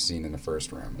you've seen in the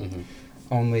first room. Mm-hmm.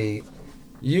 Only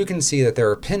you can see that there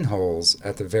are pinholes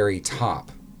at the very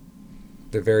top.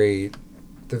 The very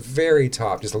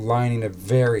top, just lining the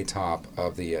very top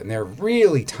of and they're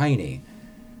really tiny.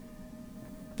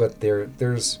 But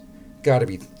there's got to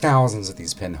be thousands of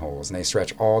these pinholes, and they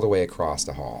stretch all the way across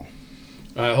the hall.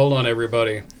 All right, hold on,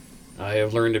 everybody. I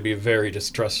have learned to be very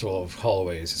distrustful of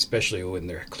hallways, especially when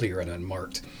they're clear and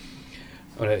unmarked.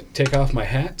 I'm going to take off my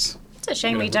hats. It's a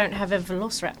shame we don't have a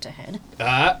velociraptor head.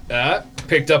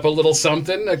 Picked up a little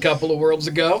something a couple of worlds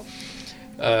ago.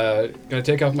 Going to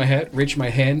take off my hat, reach my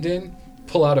hand in,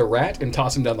 pull out a rat, and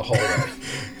toss him down the hallway.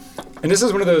 And this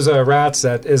is one of those rats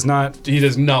that is not... He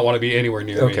does not want to be anywhere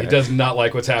near me. Okay. He does not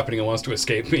like what's happening and wants to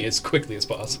escape me as quickly as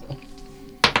possible.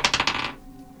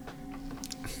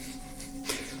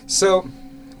 So,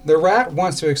 the rat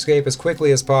wants to escape as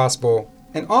quickly as possible.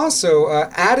 And also,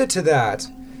 added to that,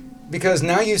 because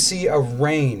now you see a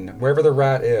rain, wherever the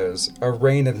rat is, a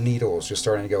rain of needles just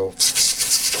starting to go...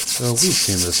 Oh, we've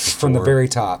seen this before. From the very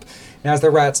top. And as the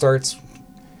rat starts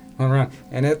going around,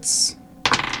 and it's...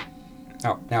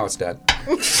 Oh, now it's dead.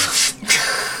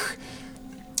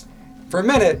 For a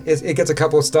minute, it gets a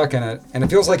couple stuck in it, and it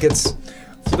feels like it's...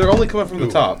 So they're only coming from the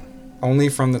top. Only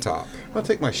from the top. I'm going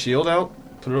to take my shield out,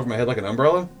 put it over my head like an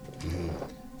umbrella,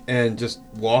 and just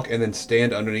walk and then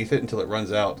stand underneath it until it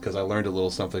runs out, because I learned a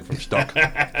little something from Stuck.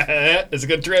 It's a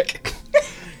good trick.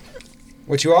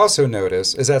 What you also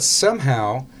notice is that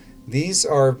somehow these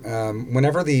are,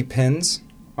 whenever the pins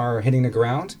are hitting the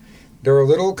ground, there are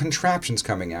little contraptions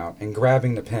coming out and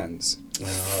grabbing the pins.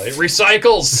 It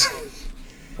recycles.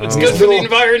 It's good for the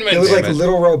environment. It looks like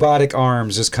little robotic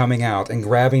arms just coming out and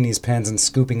grabbing these pins and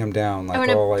scooping them down. Like I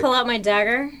want to pull out my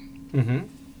dagger. Mm-hmm.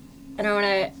 And I want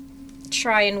to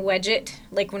try and wedge it,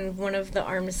 like when one of the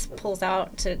arms pulls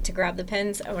out to grab the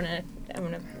pins. I want to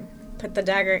put the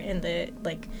dagger in the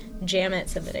jam it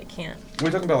so that it can't. Are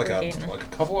we talking about like a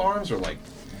couple of arms or like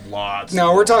lots?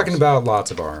 No, we're talking about lots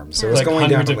of arms. So it's like going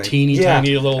down hundreds to of teeny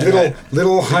tiny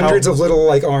little hundreds of little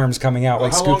arms coming out,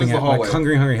 like how long scooping is it, the like hallway?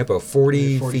 hungry hippo.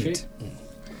 40 feet.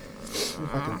 If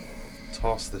I can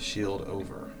toss the shield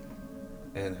over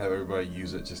and have everybody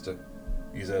use it just to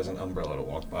use it as an umbrella to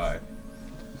walk by.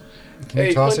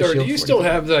 Hey, toss a Lindor, do shield you for still you?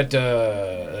 have that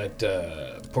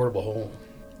portable hole?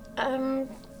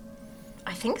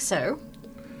 I think so.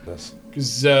 This.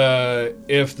 Because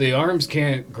if the arms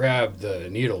can't grab the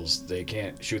needles, they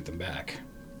can't shoot them back.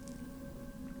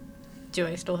 Do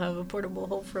I still have a portable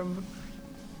hole from...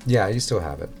 Yeah, you still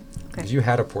have it. Okay. 'Cause you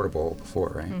had a portable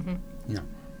before, right? Mm-hmm. Yeah.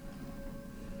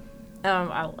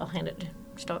 I'll hand it to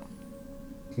Stock.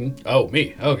 Oh,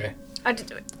 me? Okay. I did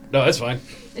do it. No, that's fine.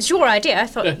 It's your idea. I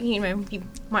thought, you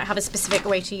might have a specific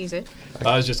way to use it.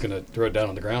 I was just going to throw it down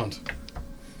on the ground.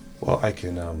 Well, I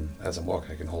can, as I'm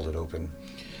walking, I can hold it open.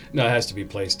 No, it has to be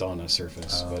placed on a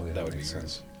surface, but Yeah, that would be makes great.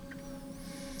 sense.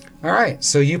 All right,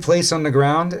 so you place on the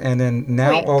ground, and then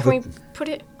now Wait, all can the... we put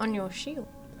it on your shield?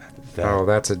 Oh,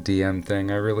 that's a DM thing.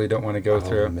 I really don't want to go Oh,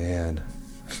 through. man.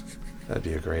 That'd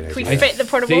be a great Can we idea. fit the I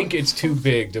portable? think it's too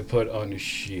big to put on a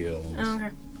shield. Oh, okay.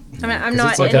 I mean, I'm 'Cause not...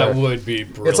 it's like But a- that would be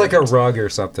brilliant. It's like a rug or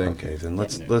something. Okay, then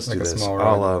let's Like do a this. small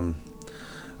rod.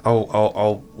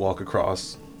 I'll walk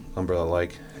across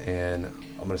umbrella-like, and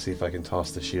I'm going to see if I can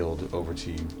toss the shield over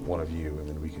to one of you, and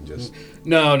then we can just...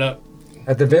 No.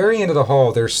 At the very end of the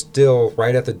hall, they're still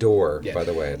right at the door, Yeah. by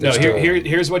the way. No, They're still-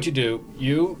 here's what you do.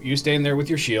 You stand there with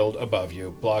your shield above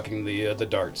you, blocking the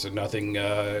darts, and nothing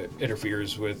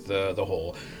interferes with the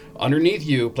hole. Underneath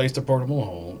you, place the portable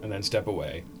hole, and then step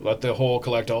away. Let the hole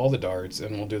collect all the darts,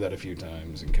 and we'll do that a few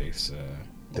times in case...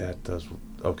 That does...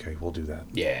 Okay, we'll do that.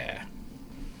 Yeah.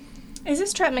 Is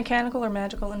this trap mechanical or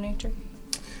magical in nature?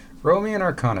 Roll me an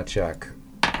Arcana check.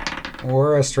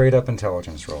 Or a straight-up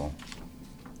intelligence roll.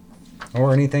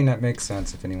 Or anything that makes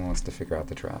sense if anyone wants to figure out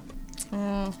the trap.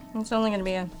 It's only going to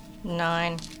be a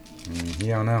 9. You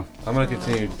don't know. I'm going to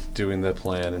continue doing the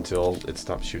plan until it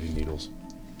stops shooting needles.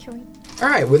 Can we? All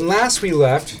right, when last we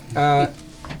left,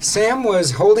 Sam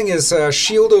was holding his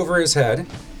shield over his head,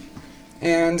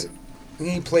 and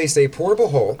he placed a portable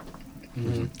hole,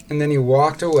 and then he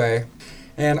walked away,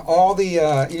 and all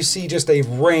the, you see just a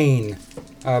rain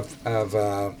of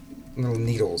little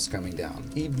needles coming down.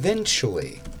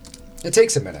 Eventually, it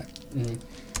takes a minute,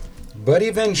 but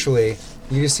eventually,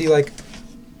 you see like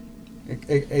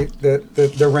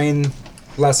the rain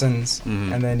lessens,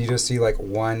 and then you just see like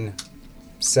one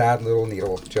sad little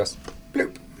needle just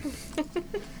bloop.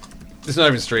 It's not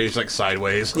even straight, it's like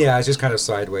sideways. Yeah, it's just kind of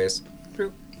sideways.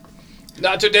 Bloop.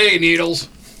 Not today, Needles.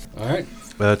 All right.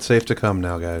 But it's safe to come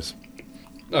now, guys.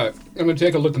 All right. I'm going to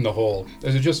take a look in the hole.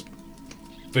 Is it just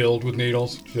filled with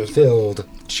needles? Just Filled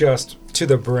just to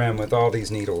the brim with all these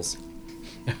needles.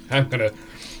 I'm going to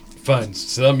find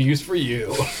some use for you.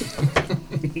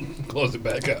 Close it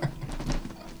back up.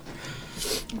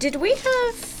 Did we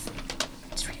have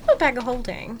a bag of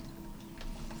holding?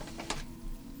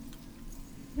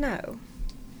 No.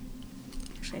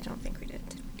 Actually, I don't think we did.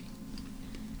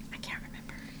 I can't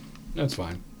remember. That's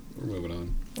fine. We're moving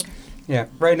on. Yeah,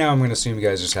 right now I'm going to assume you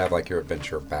guys just have like your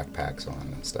adventure backpacks on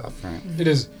and stuff, right? It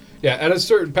is, yeah, past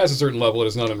a certain level, it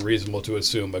is not unreasonable to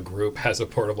assume a group has a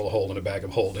portable hold and a bag of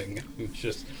holding. It's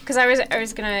just... Because I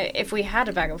was gonna, if we had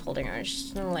a bag of holding, I was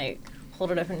just gonna like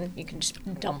hold it up and you can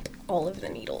just dump all of the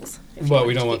needles. if you Well, want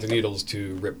we to don't want keep the them. needles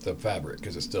to rip the fabric,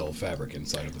 because it's still fabric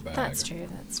inside of the bag. That's true.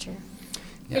 That's true.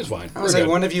 It's fine. I We're would say good.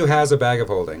 one of you has a bag of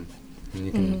holding. And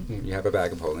you can you have a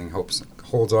bag of holding.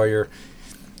 Holds all your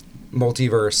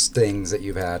multiverse things that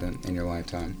you've had in your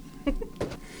lifetime. All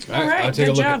All right, I'll take good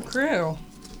a look job, at... crew.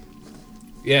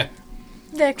 Yeah,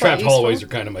 They're quite trapped useful. hallways are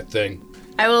kind of my thing.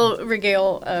 I will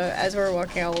regale as we're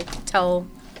walking. I will tell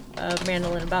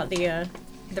Mandolin about the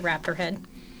raptor head.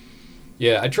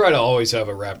 Yeah, I try to always have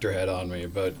a raptor head on me,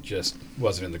 but just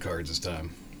wasn't in the cards this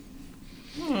time.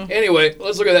 Anyway,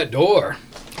 let's look at that door.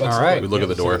 All right. We look at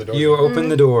the let's door. You open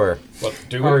the door. What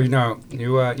do we? Or no,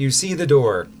 you see the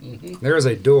door. There is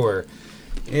a door.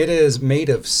 It is made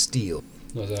of steel.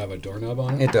 Does it have a doorknob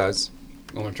on it? It does.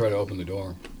 I'm going to try to open the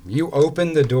door. You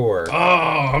open the door. Oh,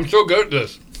 I'm so good at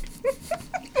this.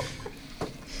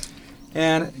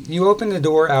 And you open the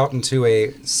door out into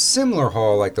a similar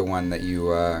hall like the one that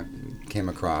you came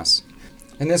across.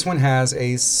 And this one has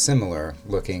a similar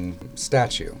looking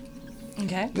statue.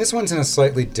 Okay. This one's in a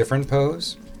slightly different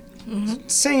pose.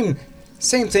 Same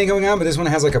thing going on, but this one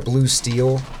has like a blue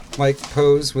steel like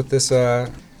pose with this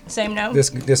Same note?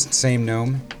 this same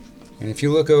gnome. And if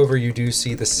you look over, you do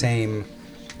see the same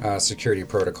security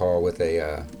protocol with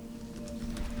a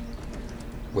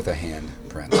hand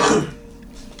print.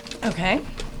 Okay.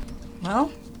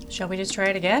 Well, shall we just try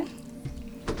it again?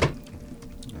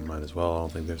 Might as well. I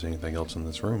don't think there's anything else in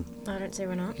this room. I don't say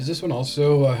we're not. Does this one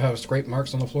also have scrape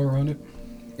marks on the floor around it?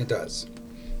 It does.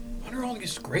 What are all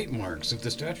these scrape marks if the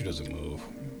statue doesn't move?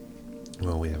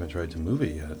 Well, we haven't tried to move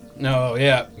it yet. No,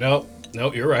 yeah, no,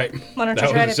 you're right. Why don't you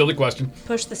That try was a to- silly question.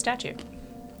 Push the statue.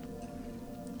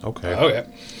 Okay. Okay.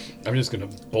 I'm just going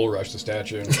to bull rush the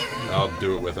statue. I'll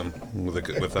do it with him. With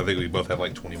I think we both have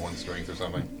like 21 strength or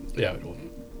something. Yeah, well,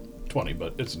 20,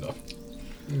 but it's enough.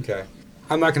 Okay.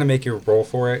 I'm not going to make you roll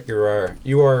for it.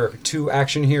 You are two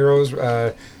action heroes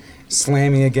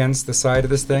slamming against the side of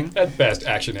this thing. At best,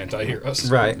 action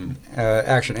anti-heroes. Right.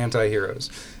 Action anti-heroes.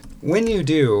 When you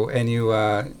do, and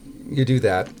you do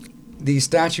that, the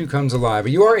statue comes alive.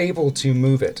 You are able to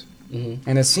move it.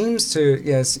 And it seems to,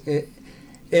 yes,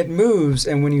 it moves,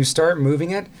 and when you start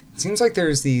moving it, it seems like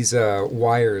there's these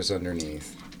wires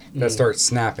underneath that start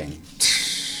snapping.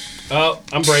 Oh,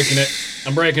 I'm breaking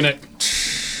it.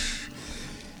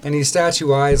 And these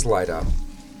statue eyes light up.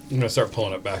 I'm going to start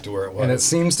pulling it back to where it was. And it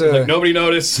seems to... Like, nobody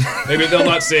noticed. Maybe they'll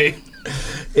not see.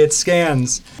 It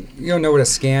scans. You don't know what a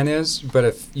scan is, but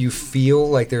if you feel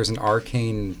like there's an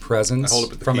arcane presence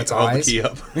from its eyes, the key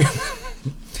up.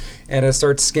 and it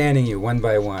starts scanning you one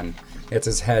by one. It's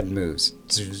his head moves.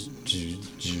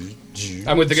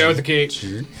 I'm with the guy with the key.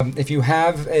 If you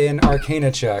have an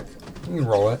Arcana check, you can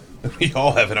roll it. We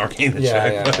all have an Arcana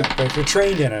check. Yeah. But if you're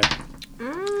trained in it.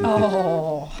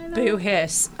 Oh, boo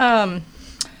hiss. I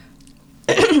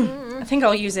think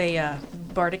I'll use a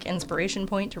bardic inspiration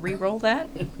point to re-roll that.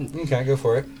 Okay, go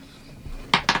for it.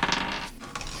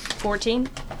 14.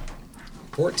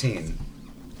 14.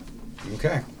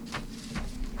 Okay.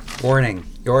 Warning.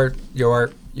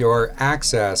 Your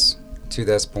access to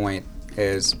this point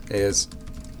is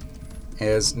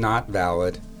not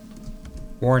valid.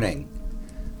 Warning.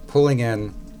 Pulling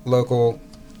in local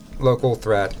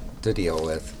threat to deal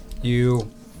with.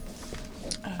 You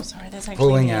Oh, sorry, that's actually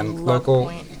pulling a in luck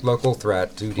point. local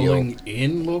threat to deal. Pulling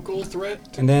in local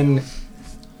threat? And then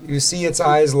you see its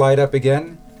eyes light up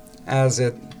again as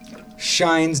it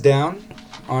shines down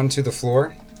onto the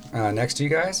floor next to you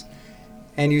guys.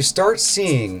 And you start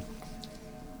seeing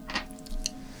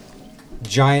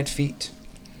giant feet.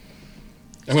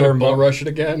 I'm going to bull rush it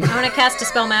again. I'm going to cast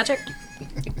Dispel Magic.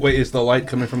 Wait, is the light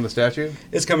coming from the statue?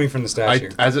 It's coming from the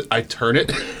statue. I turn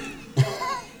it.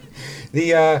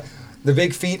 The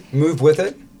big feet move with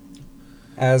it.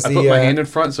 As I put my hand in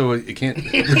front so it can't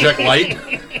project light.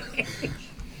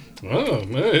 Oh,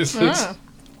 nice. That's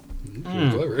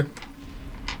clever.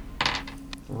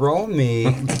 Roll me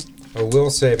a will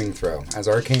saving throw as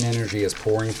arcane energy is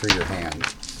pouring through your hand.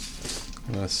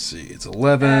 Let's see. It's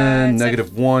 11, it's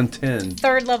negative 1, 10.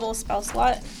 Third level spell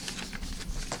slot.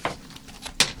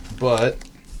 But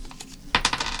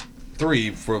 3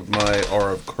 for my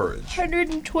Aura of Courage.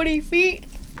 120 feet.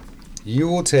 You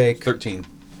will take 13.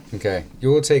 Okay, you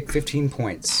will take 15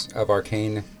 points of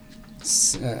arcane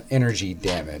energy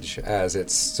damage as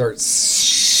it starts.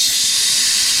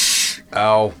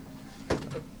 Ow.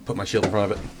 Put my shield in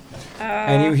front of it.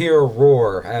 And you hear a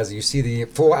roar as you see the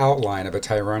full outline of a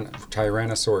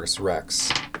Tyrannosaurus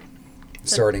Rex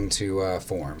starting to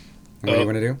form. What do you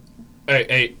want to do?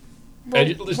 Hey,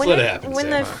 just let it happen, When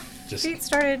Sam. the feet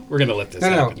started... We're going to let this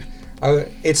No. happen.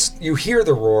 You hear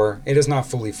the roar. It is not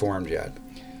fully formed yet.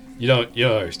 You don't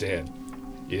understand.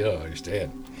 You don't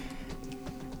understand.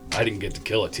 I didn't get to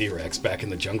kill a T-Rex back in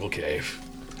the jungle cave.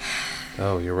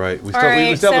 Oh, you're right. We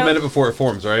right, still have a so- minute before it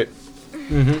forms, right?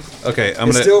 Mm-hmm. Okay,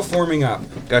 It's still forming up.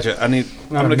 Gotcha. I'm Not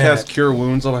gonna a minute. cast Cure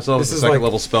Wounds on myself. This It's is a second like-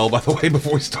 level spell, by the way,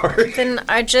 before we start. Then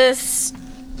I do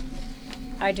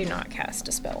not cast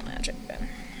Dispel Magic then.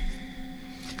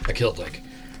 I killed,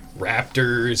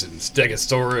 raptors and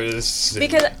Stegosaurus and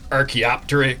Because-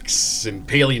 Archaeopteryx and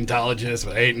paleontologists,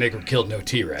 but I ain't never killed no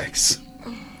T-Rex.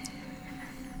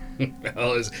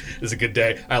 Well, it's a good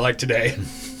day. I like today.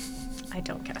 I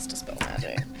don't cast Dispel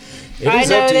Magic. It I is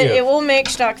know up to that you. it will make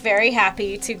Stock very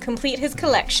happy to complete his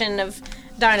collection of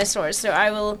dinosaurs, so I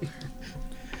will...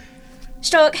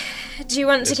 Stock, do you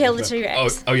want to kill the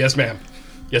T-Rex? Oh, yes, ma'am.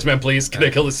 Yes, ma'am, please. Can I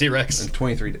kill the T-Rex? And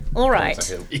 23. All right.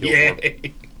 points I healed Yeah. for.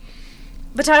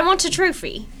 But I want a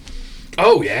trophy.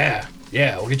 Oh, yeah.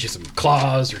 Yeah, we'll get you some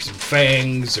claws or some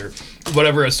fangs or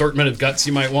whatever assortment of guts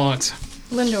you might want.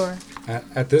 Lindor,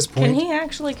 At this can point, he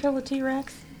actually kill a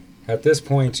T-Rex? At this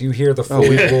point, you hear the full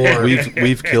roar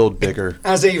We've killed bigger.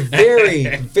 as a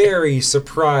very, very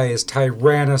surprised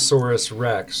Tyrannosaurus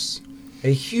Rex,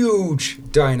 a huge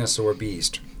dinosaur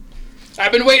beast.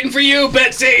 I've been waiting for you,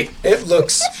 Betsy! It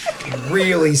looks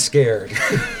really scared.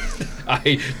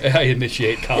 I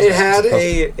initiate combat.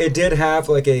 It did have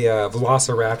like a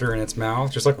velociraptor in its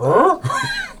mouth, just like. "Roar."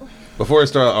 Before I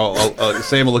start,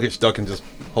 Sam will look at Stuck and just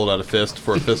hold out a fist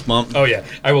for a fist bump. Oh, yeah.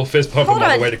 I will fist pump Hold him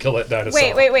all on. the way to kill that dinosaur.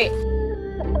 Wait.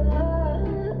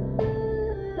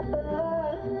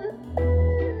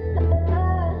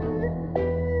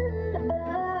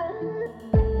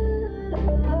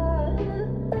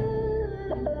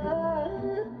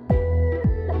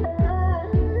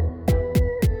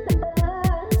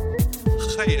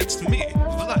 Hi, it's me,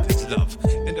 Vladislav,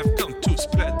 and I've come to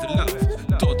spread the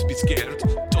love. Don't be scared,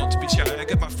 don't be shy. I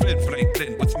got my friend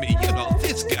Franklin with me, you know,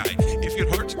 this guy. If you're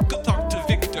hurt, go talk to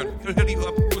Victor. He'll heal you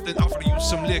up with and offer you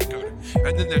some liquor.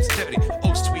 And then there's Terry,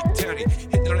 oh sweet Terry,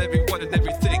 hitting on everyone and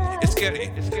everything. It's scary.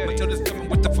 Matilda's coming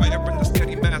with the fire and the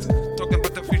scary mask. Talking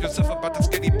about the future stuff, about the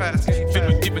scary past.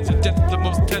 Filled with demons and death, the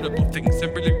most terrible things.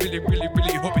 I'm really, really, really,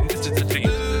 really hoping this is a dream.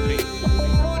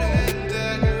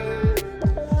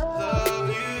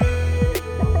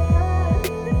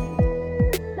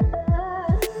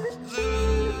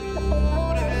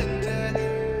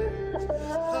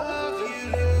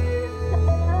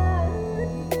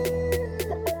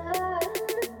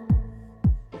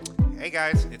 Hey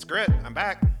guys, it's Grit. I'm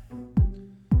back.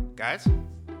 Guys?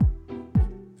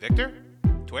 Victor?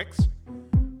 Twix?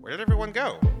 Where did everyone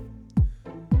go?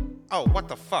 Oh, what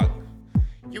the fuck?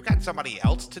 You got somebody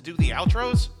else to do the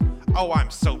outros? Oh,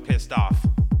 I'm so pissed off.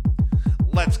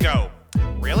 Let's go.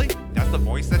 Really? That's the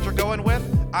voice that you're going with?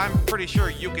 I'm pretty sure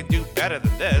you can do better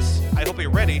than this. I hope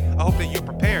you're ready. I hope that you're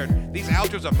prepared. These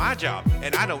outros are my job,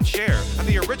 and I don't share. I'm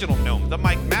the original gnome, the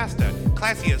mic master.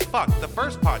 Classy as fuck, the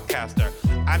first podcaster.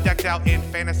 I'm decked out in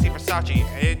fantasy Versace,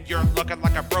 and you're looking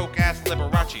like a broke-ass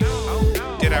Liberace. Oh,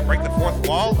 no. Did I break the fourth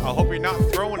wall? I hope you're not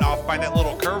thrown off by that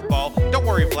little curveball. Don't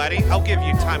worry, Vladdy, I'll give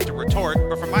you time to retort.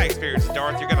 But from my experience,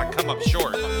 Darth, you're gonna come up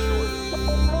short.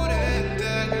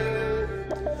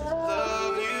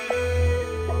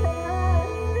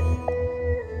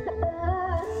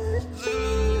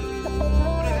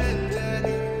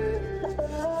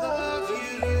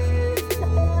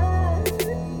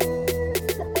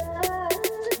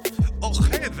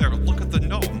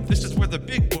 The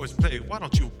big boys play, why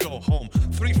don't you go home?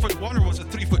 3'1" or was it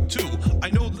 3'2"? I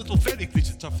know little Freddy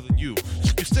is tougher than you.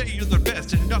 You say you're the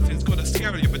best and nothing's gonna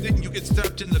scare you, but then you get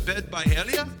stabbed in the bed by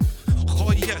Helia?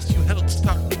 Oh yes, you helped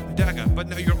start Loot and Dagger, but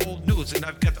now you're old news and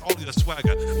I've got all your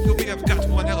swagger. You may have got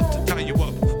one elf to tie you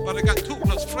up, but I got 2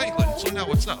 plus Franklin, so now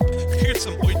what's up? Here's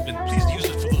some ointment, please use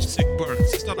it for those sick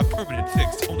burns. It's not a permanent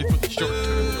fix, only for the short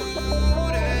term.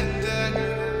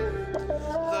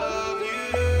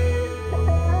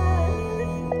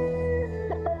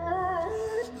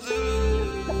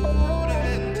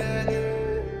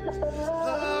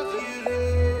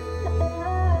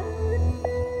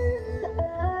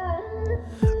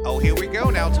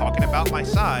 Now talking about my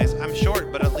size. I'm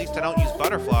short, but at least I don't use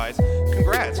butterflies.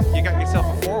 Congrats, you got yourself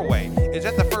a 4-way. Is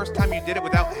that the first time you did it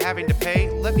without having to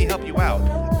pay? Let me help you out.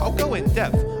 I'll go in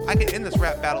depth. I can end this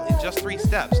rap battle in just 3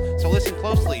 steps. So listen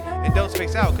closely and don't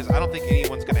space out, because I don't think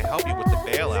anyone's gonna help you with the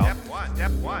bailout.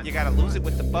 Step one. You gotta lose it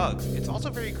with the bugs. It's also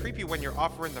very creepy when you're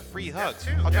offering the free hugs.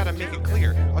 I'll try to make it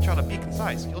clear. I'll try to be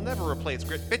concise. You'll never replace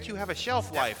grit. Bet you have a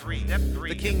shelf life. Step three.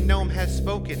 The King Gnome has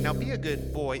spoken. Now be a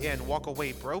good boy and walk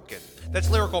away broken. That's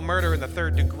lyrical murder in the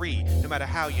 3rd degree. No matter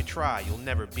how you try, you'll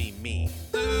never be me.